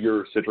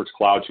configure Citrix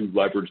Cloud to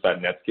leverage that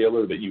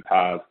NetScaler that you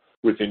have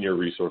within your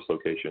resource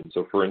location.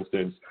 So for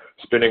instance,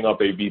 spinning up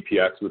a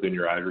VPX within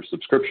your Azure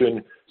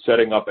subscription,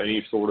 setting up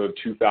any sort of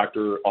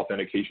two-factor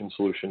authentication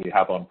solution you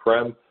have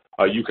on-prem,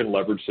 you can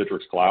leverage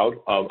Citrix Cloud.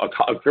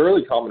 A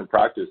fairly common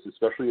practice,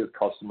 especially as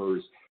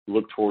customers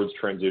look towards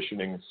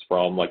transitioning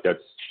from like that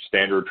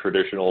standard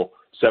traditional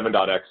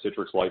 7.x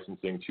Citrix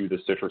licensing to the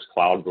Citrix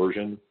Cloud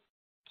version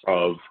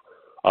of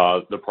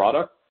the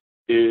product,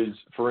 is,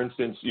 for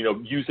instance,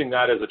 using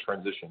that as a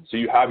transition. So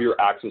you have your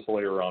access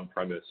layer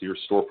on-premise, your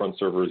storefront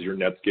servers, your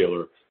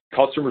NetScaler.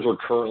 Customers are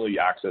currently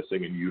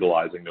accessing and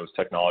utilizing those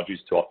technologies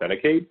to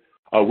authenticate.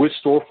 With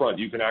Storefront,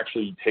 you can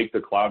actually take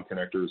the cloud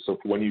connectors. So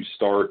when you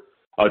start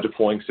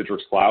deploying Citrix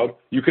Cloud,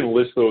 you can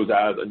list those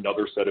as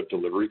another set of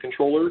delivery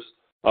controllers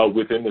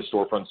within the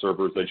storefront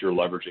servers that you're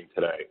leveraging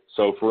today.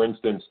 So for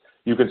instance,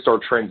 you can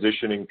start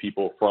transitioning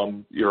people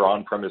from your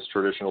on-premise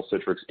traditional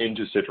Citrix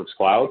into Citrix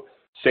Cloud,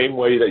 same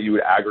way that you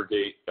would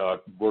aggregate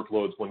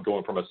workloads when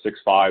going from a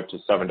 6.5 to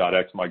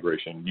 7.x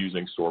migration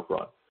using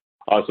Storefront.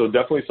 So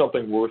definitely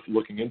something worth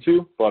looking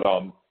into. But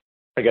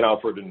again,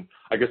 Alfred, and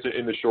I guess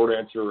in the short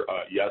answer,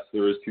 yes,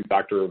 there is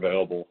two-factor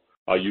available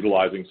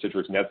utilizing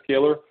Citrix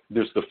NetScaler.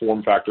 Just the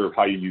form factor of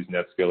how you use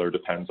NetScaler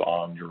depends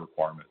on your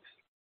requirements.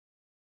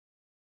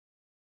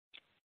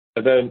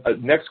 And then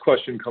next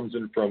question comes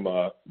in from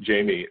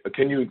Jamie.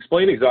 Can you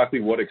explain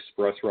exactly what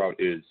ExpressRoute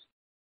is?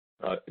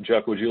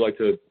 Jeff, would you like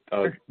to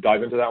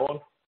dive into that one?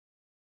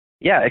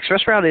 Yeah,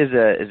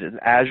 ExpressRoute is an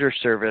Azure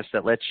service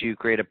that lets you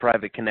create a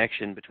private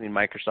connection between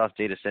Microsoft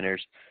data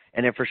centers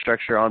and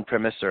infrastructure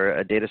on-premise or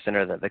a data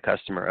center that the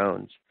customer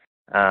owns.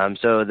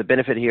 So the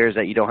benefit here is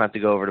that you don't have to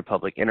go over to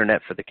public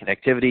internet for the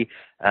connectivity.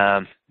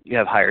 You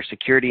have higher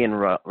security and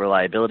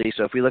reliability.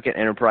 So if we look at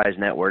enterprise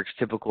networks,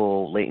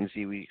 typical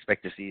latency we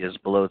expect to see is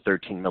below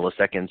 13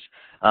 milliseconds.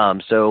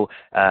 So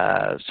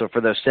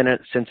for those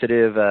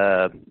sensitive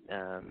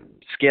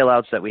scale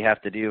outs that we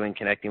have to do in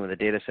connecting with a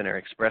data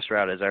center,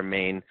 ExpressRoute is our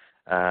main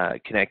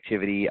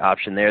connectivity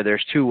option there.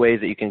 There's two ways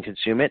that you can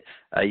consume it.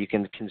 You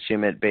can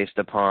consume it based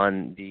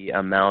upon the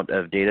amount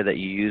of data that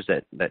you use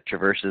that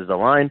traverses the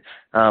line,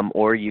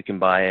 or you can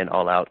buy an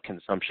all-out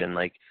consumption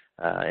like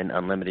an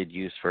unlimited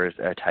use for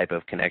a type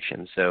of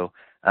connection. So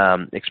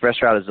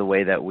ExpressRoute is the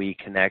way that we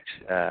connect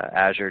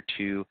Azure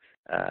to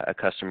a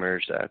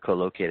customer's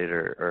co-located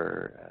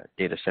or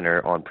data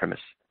center on-premise.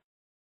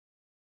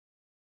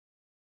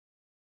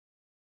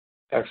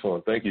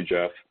 Excellent. Thank you,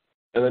 Jeff.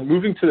 And then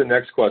moving to the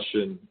next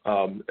question,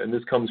 and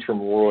this comes from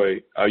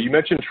Roy. You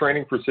mentioned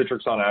training for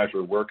Citrix on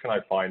Azure. Where can I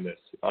find this?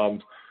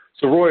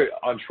 So Roy,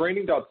 on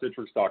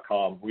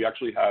training.citrix.com, we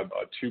actually have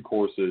two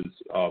courses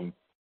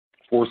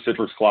for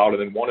Citrix Cloud,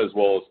 and then one as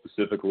well as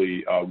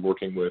specifically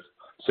working with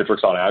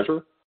Citrix on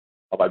Azure.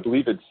 I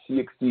believe it's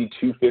CXC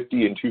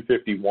 250 and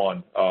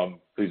 251.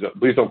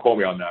 Please don't quote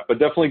me on that, but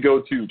definitely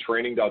go to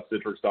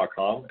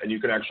training.citrix.com, and you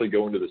can actually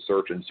go into the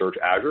search and search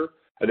Azure,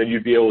 and then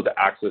you'd be able to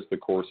access the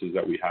courses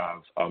that we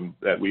have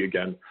that we,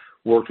 again,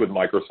 worked with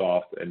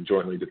Microsoft and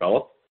jointly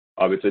developed.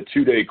 It's a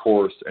 2-day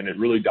course, and it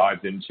really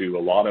dives into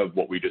a lot of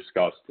what we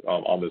discussed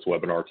on this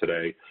webinar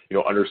today,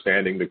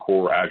 understanding the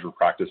core Azure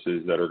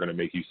practices that are going to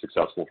make you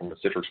successful from a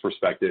Citrix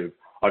perspective,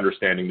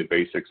 understanding the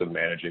basics of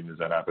managing the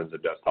XenApp as a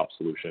desktop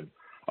solution.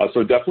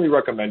 So definitely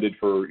recommended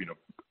for,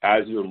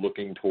 as you're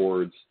looking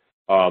towards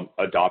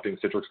adopting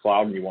Citrix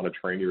Cloud and you want to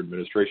train your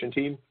administration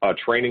team,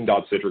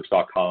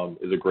 training.citrix.com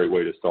is a great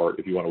way to start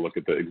if you want to look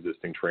at the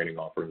existing training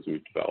offerings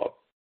we've developed.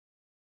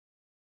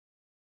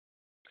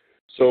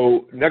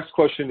 So next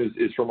question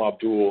is from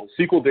Abdul.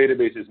 SQL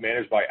database is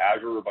managed by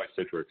Azure or by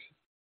Citrix?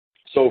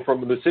 So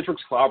from the Citrix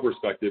Cloud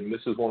perspective, and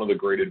this is one of the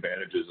great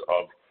advantages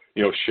of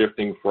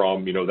shifting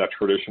from that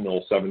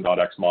traditional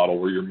 7.x model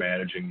where you're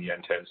managing the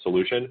end-to-end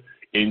solution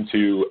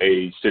into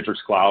a Citrix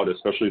Cloud,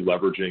 especially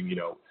leveraging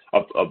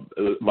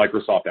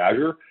Microsoft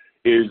Azure,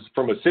 is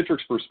from a Citrix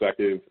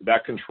perspective,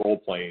 that control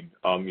plane,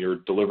 your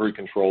delivery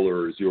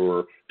controllers,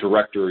 your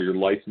director, your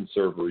license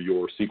server,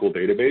 your SQL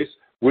database.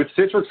 With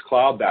Citrix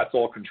Cloud, that's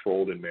all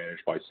controlled and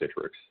managed by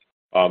Citrix.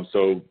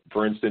 So,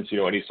 for instance,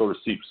 any sort of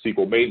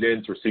SQL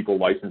maintenance or SQL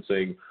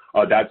licensing,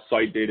 that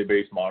site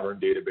database, modern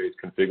database,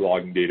 config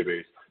logging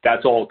database,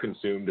 that's all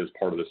consumed as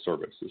part of the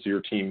service. So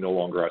your team no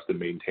longer has to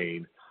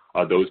maintain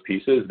those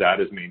pieces, that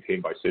is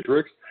maintained by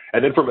Citrix.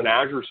 And then from an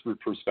Azure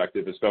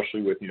perspective,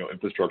 especially with,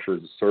 infrastructure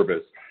as a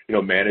service,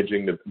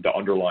 managing the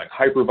underlying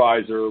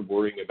hypervisor,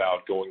 worrying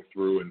about going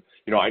through and,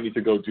 I need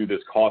to go do this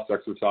cost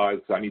exercise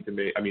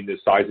because this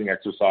sizing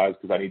exercise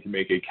because I need to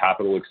make a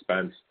capital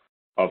expense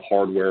of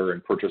hardware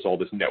and purchase all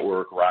this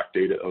network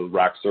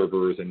rack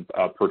servers and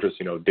purchase,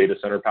 data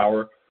center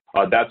power.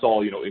 That's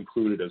all,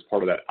 included as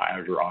part of that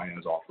Azure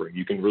IaaS offering.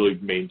 You can really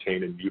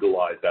maintain and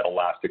utilize that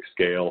elastic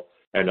scale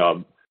and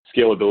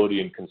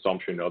scalability and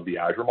consumption of the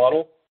Azure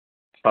model.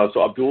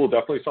 So Abdul,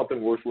 definitely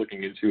something worth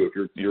looking into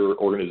if your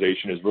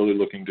organization is really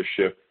looking to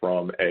shift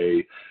from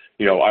I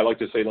like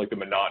to say like the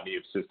monotony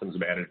of systems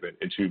management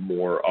into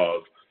more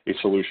of a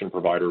solution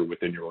provider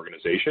within your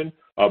organization.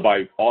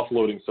 By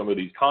offloading some of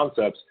these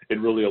concepts, it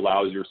really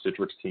allows your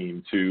Citrix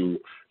team to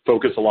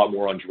focus a lot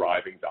more on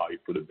driving value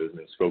for the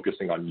business,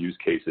 focusing on use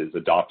cases,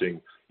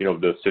 adopting,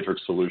 the Citrix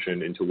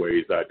solution into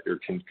ways that it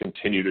can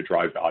continue to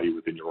drive value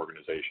within your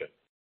organization.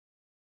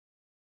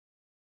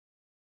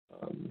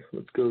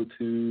 Let's go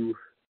to,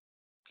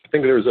 I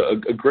think there's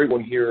a great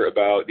one here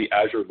about the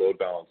Azure Load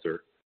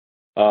Balancer.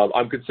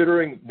 I'm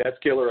considering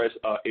NetScaler as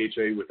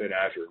HA within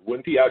Azure.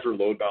 Wouldn't the Azure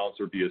Load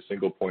Balancer be a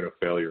single point of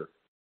failure?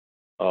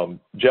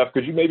 Jeff,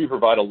 could you maybe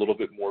provide a little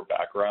bit more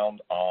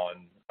background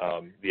on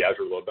the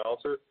Azure Load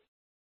Balancer?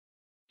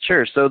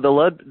 Sure. So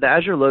the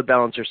Azure Load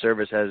Balancer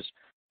service has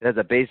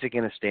a basic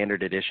and a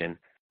standard edition.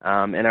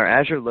 And our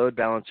Azure Load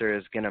Balancer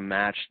is going to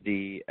match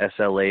the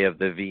SLA of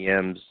the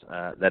VMs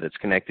that it's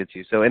connected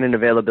to. So in an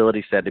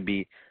availability set to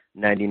be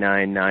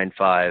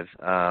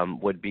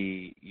 99.95 would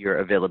be your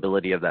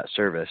availability of that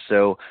service.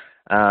 So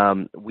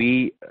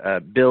we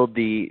build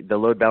the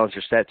load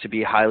balancer set to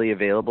be highly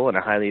available and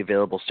a highly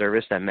available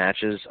service that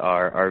matches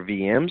our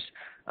VMs.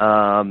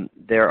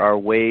 There are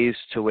ways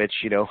to which,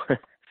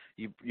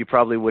 you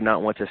probably would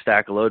not want to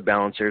stack load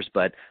balancers,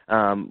 but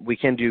we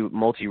can do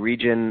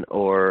multi-region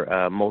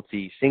or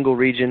multi-single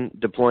region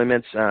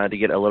deployments to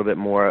get a little bit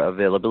more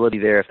availability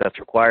there if that's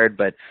required.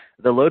 But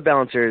the load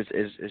balancer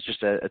is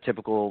just a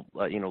typical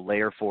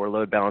layer 4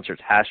 load balancer.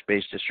 It's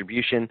hash-based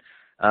distribution.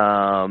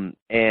 And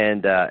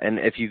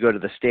if you go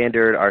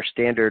to our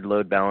standard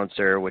load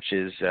balancer, which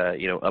is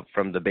up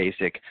from the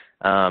basic,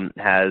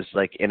 has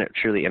like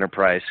truly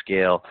enterprise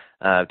scale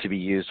to be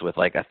used with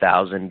like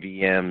 1,000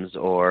 VMs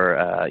or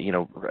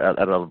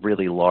at a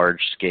really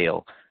large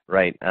scale,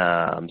 right?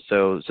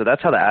 So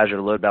that's how the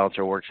Azure load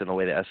balancer works in the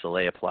way the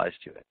SLA applies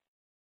to it.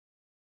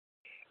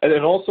 And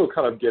then also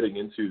kind of getting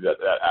into that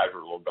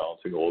Azure load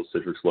balancing or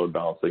Citrix load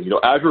balancing.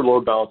 Azure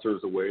load balancer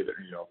is a way that,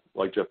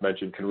 like Jeff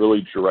mentioned, can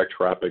really direct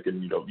traffic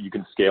and, you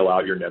can scale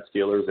out your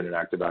NetScalers in an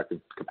active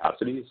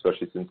capacity,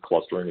 especially since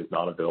clustering is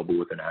not available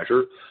within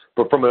Azure.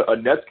 But from a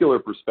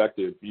NetScaler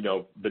perspective,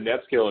 the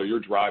NetScaler you're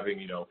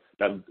driving,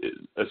 those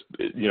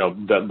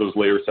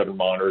layer 7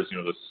 monitors,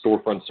 the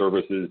storefront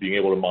services, being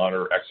able to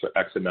monitor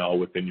XML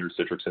within your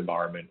Citrix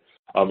environment.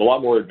 A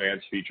lot more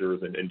advanced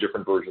features and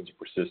different versions of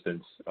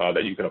persistence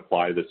that you can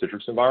apply to the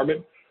Citrix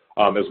environment,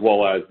 as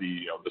well as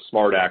the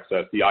smart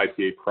access, the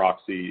ICA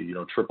proxy,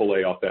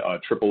 AAA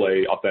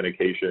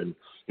authentication,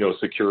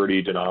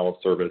 security, denial of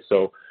service.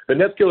 So the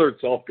NetScaler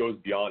itself goes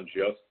beyond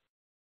just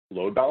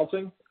load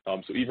balancing.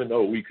 So even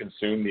though we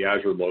consume the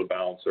Azure load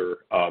balancer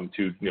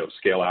to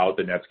scale out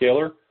the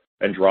NetScaler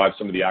and drive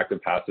some of the active,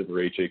 passive,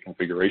 or HA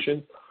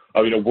configurations,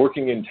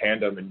 working in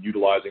tandem and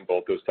utilizing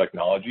both those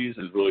technologies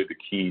is really the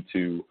key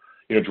to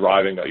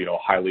driving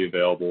highly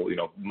available,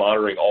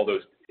 monitoring all those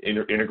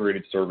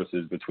integrated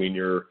services between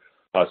your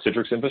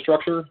Citrix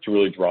infrastructure to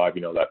really drive,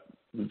 that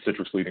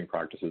Citrix leading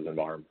practices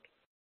environment.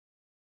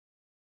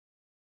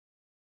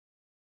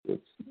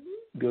 Let's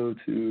go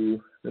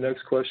to the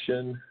next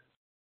question.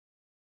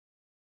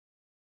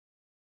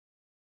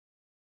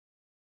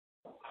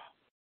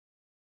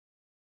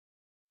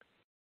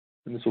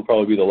 And this will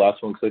probably be the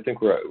last one because I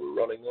think we're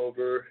running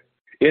over.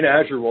 In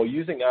Azure, while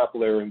using app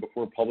layering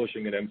before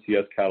publishing an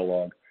MCS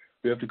catalog,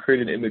 we have to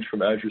create an image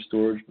from Azure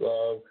Storage.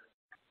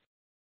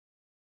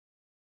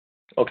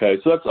 Okay,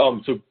 so that's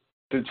so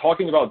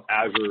talking about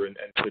Azure and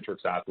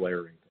Citrix app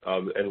layering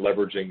and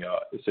leveraging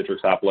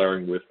Citrix app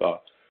layering with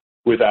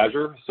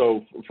Azure.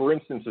 So, for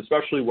instance,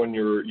 especially when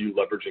you're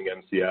leveraging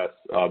MCS,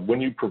 when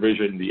you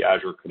provision the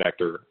Azure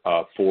connector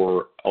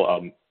for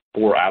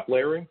app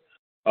layering,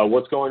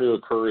 what's going to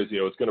occur is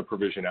it's going to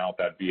provision out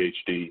that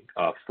VHD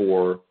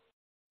for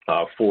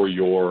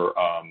your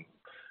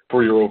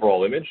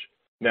overall image.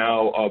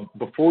 Now,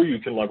 before you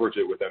can leverage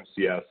it with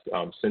MCS,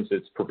 since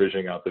it's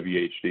provisioning out the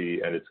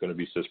VHD and it's going to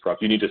be sysprep,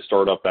 you need to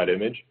start up that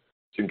image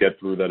to get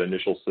through that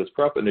initial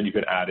sysprep, and then you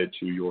can add it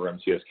to your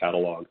MCS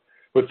catalog.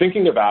 But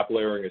thinking of app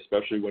layering,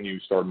 especially when you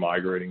start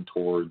migrating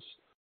towards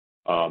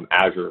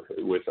Azure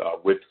with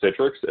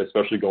Citrix,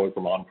 especially going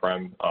from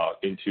on-prem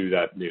into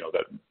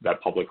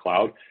that public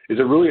cloud, is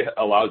it really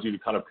allows you to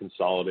kind of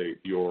consolidate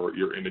your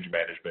image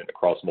management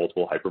across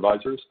multiple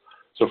hypervisors.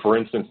 So, for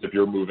instance, if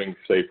you're moving,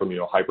 say, from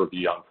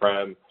Hyper-V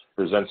on-prem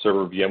or Zen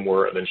Server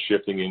VMware and then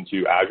shifting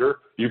into Azure,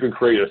 you can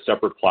create a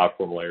separate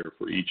platform layer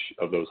for each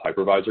of those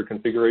hypervisor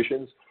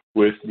configurations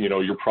with,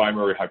 your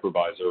primary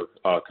hypervisor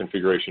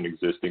configuration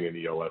existing in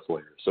the OS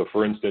layer. So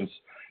for instance,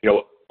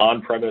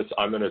 on-premise,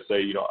 I'm going to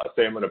say,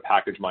 say I'm going to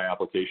package my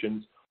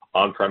applications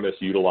on-premise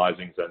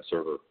utilizing Zen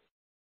Server.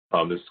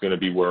 This is going to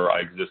be where I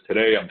exist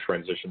today. I'm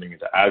transitioning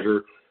into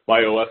Azure.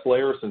 My OS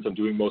layer, since I'm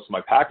doing most of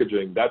my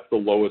packaging, that's the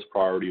lowest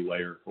priority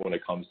layer when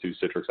it comes to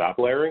Citrix app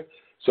layering.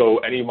 So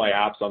any of my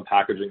apps I'm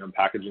packaging,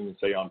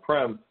 say,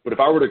 on-prem. But if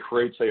I were to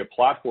create, say, a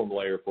platform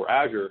layer for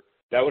Azure,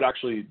 that would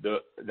actually, the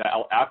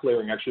app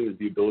layering actually is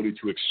the ability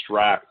to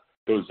extract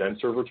those Zen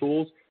Server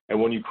tools. And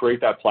when you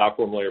create that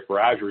platform layer for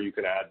Azure, you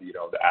can add, the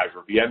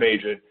Azure VM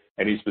agent,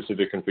 any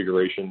specific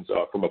configurations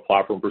from a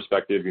platform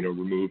perspective,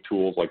 remove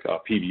tools like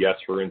PBS,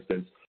 for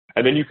instance.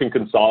 And then you can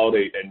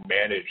consolidate and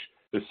manage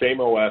the same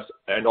OS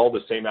and all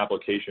the same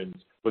applications,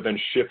 but then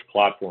shift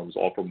platforms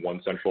all from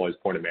one centralized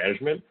point of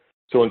management.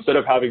 So instead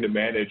of having to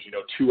manage,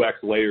 2x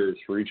layers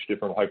for each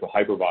different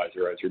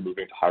hypervisor as you're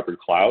moving to hybrid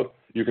cloud,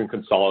 you can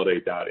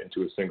consolidate that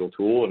into a single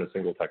tool and a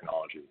single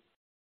technology.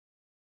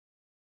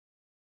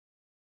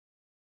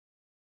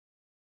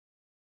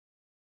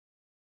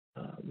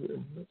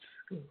 Let's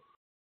go.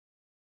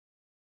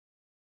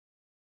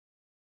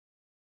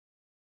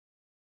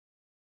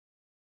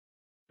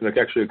 Like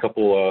actually, a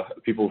couple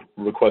people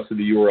requested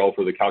the URL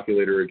for the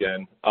calculator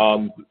again.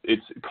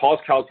 It's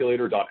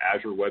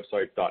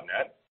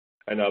costcalculator.azurewebsites.net,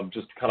 and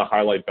just to kind of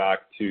highlight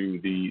back to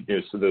the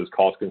so those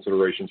cost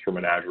considerations from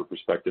an Azure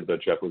perspective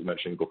that Jeff was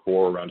mentioning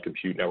before around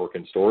compute, network,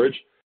 and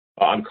storage.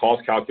 On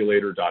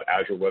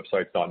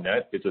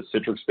costcalculator.azurewebsites.net, it's a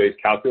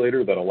Citrix-based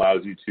calculator that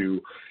allows you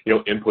to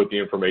input the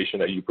information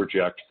that you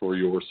project for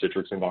your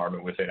Citrix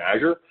environment within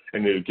Azure,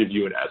 and it'll give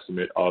you an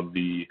estimate of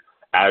the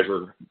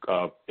Azure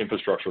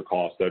infrastructure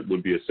costs that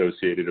would be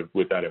associated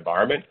with that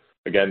environment.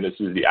 Again, this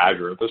is the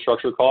Azure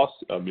infrastructure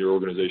costs. Your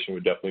organization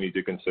would definitely need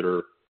to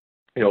consider,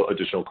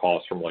 additional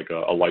costs from like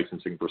a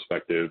licensing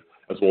perspective,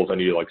 as well as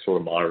any sort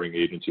of monitoring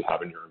agents you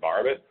have in your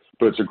environment.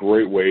 But it's a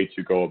great way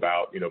to go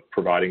about,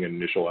 providing an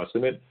initial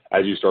estimate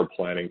as you start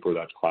planning for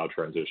that cloud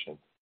transition.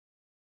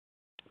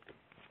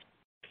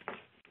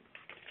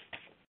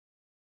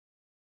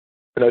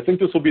 And I think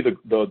this will be the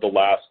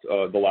last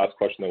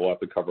question that we'll have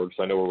to cover, because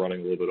I know we're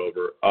running a little bit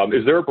over.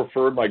 Is there a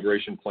preferred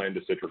migration plan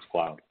to Citrix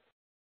Cloud?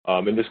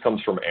 And this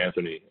comes from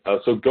Anthony.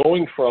 So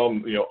going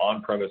from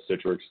on-premise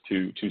Citrix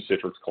to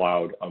Citrix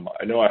Cloud,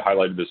 I know I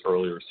highlighted this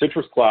earlier.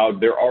 Citrix Cloud,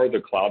 there are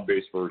the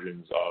cloud-based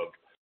versions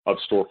of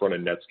Storefront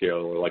and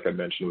NetScaler, like I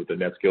mentioned with the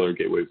NetScaler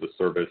Gateway as a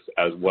Service,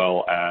 as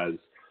well as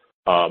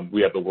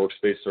we have the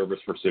Workspace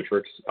service for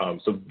Citrix.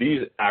 So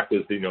these act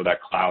as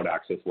that cloud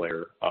access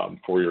layer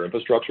for your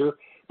infrastructure.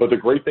 But the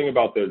great thing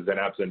about the Zen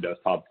Apps and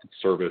Desktop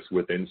service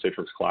within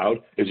Citrix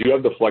Cloud is you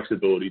have the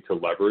flexibility to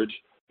leverage,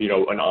 an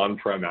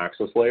on-prem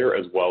access layer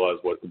as well as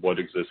what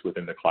exists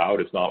within the cloud.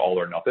 It's not all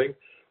or nothing.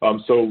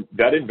 So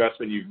that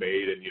investment you've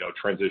made in,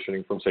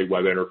 transitioning from, say,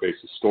 web interface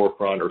to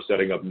Storefront, or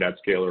setting up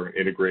NetScaler and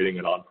integrating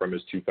an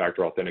on-premise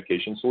two-factor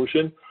authentication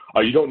solution,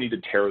 you don't need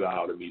to tear that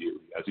out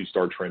immediately as you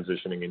start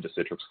transitioning into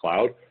Citrix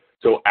Cloud.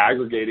 So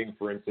aggregating,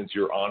 for instance,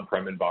 your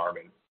on-prem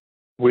environment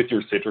with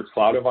your Citrix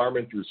Cloud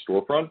environment through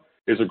Storefront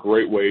is a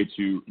great way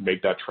to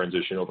make that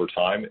transition over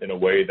time in a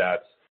way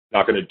that's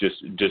not going to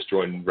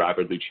disjoint and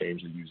rapidly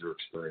change the user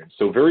experience.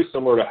 So very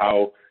similar to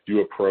how you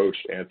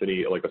approached,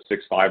 Anthony, like a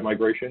 6.5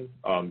 migration,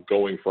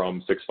 going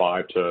from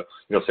 6.5 to,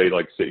 say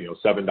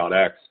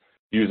 7.x,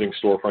 using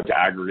Storefront to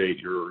aggregate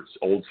your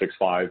old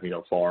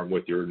 6.5, farm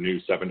with your new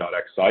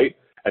 7.x site,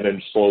 and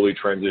then slowly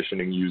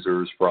transitioning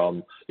users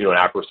from, an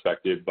app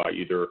perspective by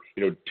either,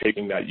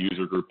 taking that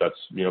user group that's,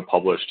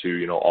 published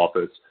to,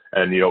 Office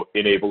and,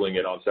 enabling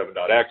it on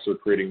 7.x, or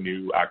creating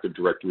new Active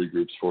Directory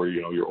groups for,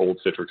 your old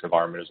Citrix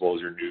environment as well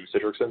as your new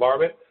Citrix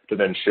environment, to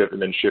then shift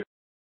an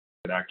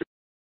Active.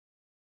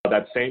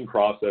 That same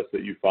process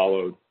that you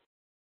followed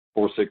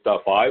for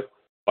 6.5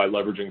 by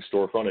leveraging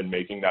Storefront and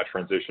making that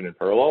transition in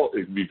parallel, it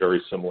would be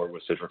very similar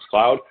with Citrix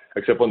Cloud,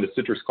 except from the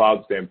Citrix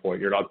Cloud standpoint,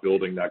 you're not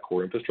building that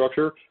core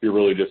infrastructure. You're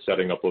really just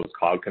setting up those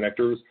cloud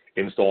connectors,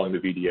 installing the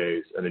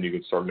VDAs, and then you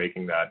can start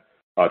making that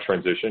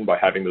transition by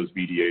having those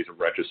VDAs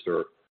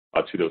register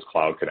to those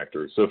cloud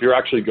connectors. So if you're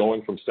actually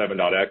going from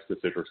 7.x to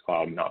Citrix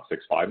Cloud, not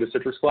 6.5 to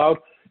Citrix Cloud,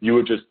 you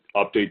would just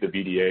update the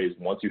VDAs.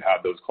 Once you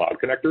have those cloud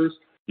connectors,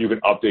 you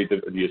can update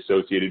the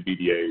associated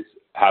VDAs,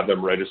 have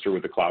them register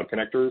with the cloud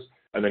connectors,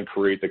 and then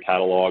create the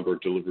catalog or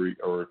delivery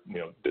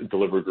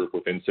group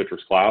within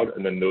Citrix Cloud,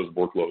 and then those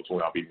workloads will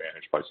now be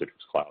managed by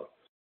Citrix Cloud.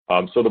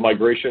 So the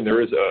migration,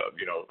 there is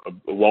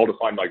a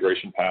well-defined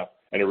migration path,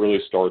 and it really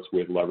starts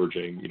with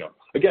leveraging,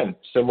 again,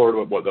 similar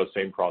to what the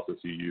same process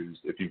you use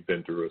if you've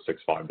been through a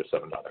 6.5 to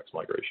 7.x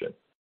migration.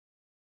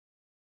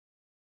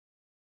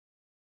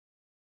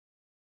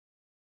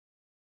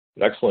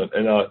 Excellent.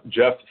 And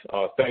Jeff,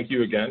 thank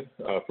you again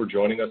for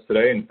joining us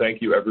today, and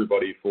thank you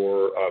everybody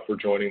for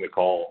joining the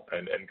call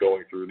and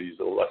going through these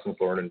lessons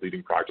learned and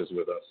leading practice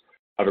with us.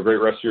 Have a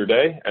great rest of your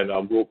day, and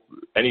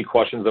any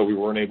questions that we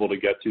weren't able to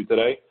get to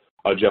today,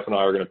 Jeff and I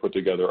are going to put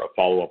together a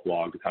follow-up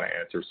log to kind of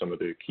answer some of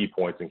the key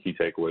points and key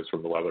takeaways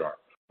from the webinar.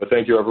 But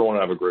thank you, everyone,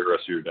 and have a great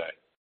rest of your day.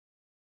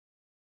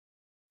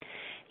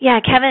 Yeah,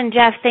 Kevin,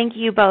 Jeff, thank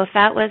you both.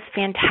 That was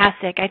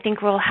fantastic. I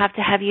think we'll have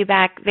to have you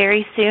back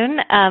very soon.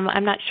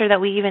 I'm not sure that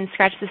we even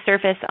scratched the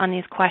surface on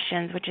these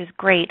questions, which is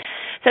great.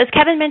 So as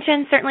Kevin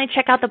mentioned, certainly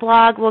check out the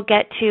blog. We'll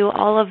get to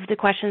all of the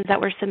questions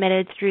that were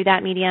submitted through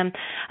that medium.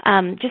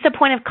 Just a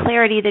point of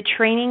clarity, the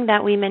training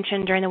that we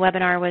mentioned during the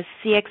webinar was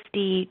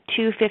CXD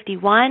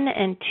 251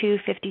 and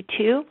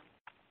 252.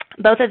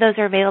 Both of those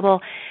are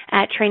available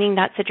at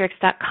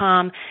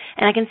training.citrix.com.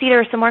 And I can see there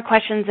are some more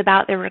questions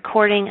about the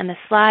recording and the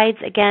slides.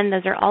 Again,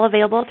 those are all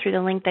available through the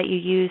link that you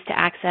used to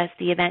access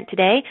the event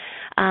today.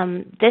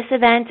 This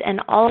event and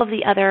all of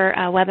the other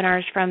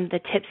webinars from the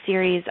TIPS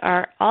series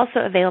are also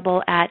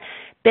available at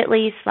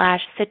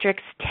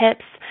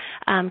bit.ly/CitrixTips.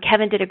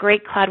 Kevin did a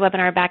great cloud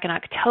webinar back in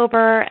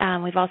October.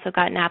 We've also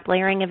got an app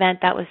layering event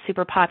that was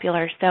super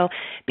popular. So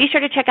be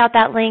sure to check out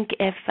that link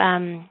if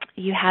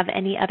you have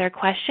any other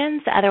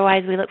questions.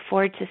 Otherwise, we look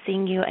forward to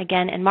seeing you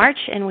again in March,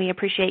 and we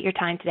appreciate your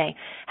time today.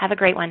 Have a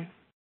great one.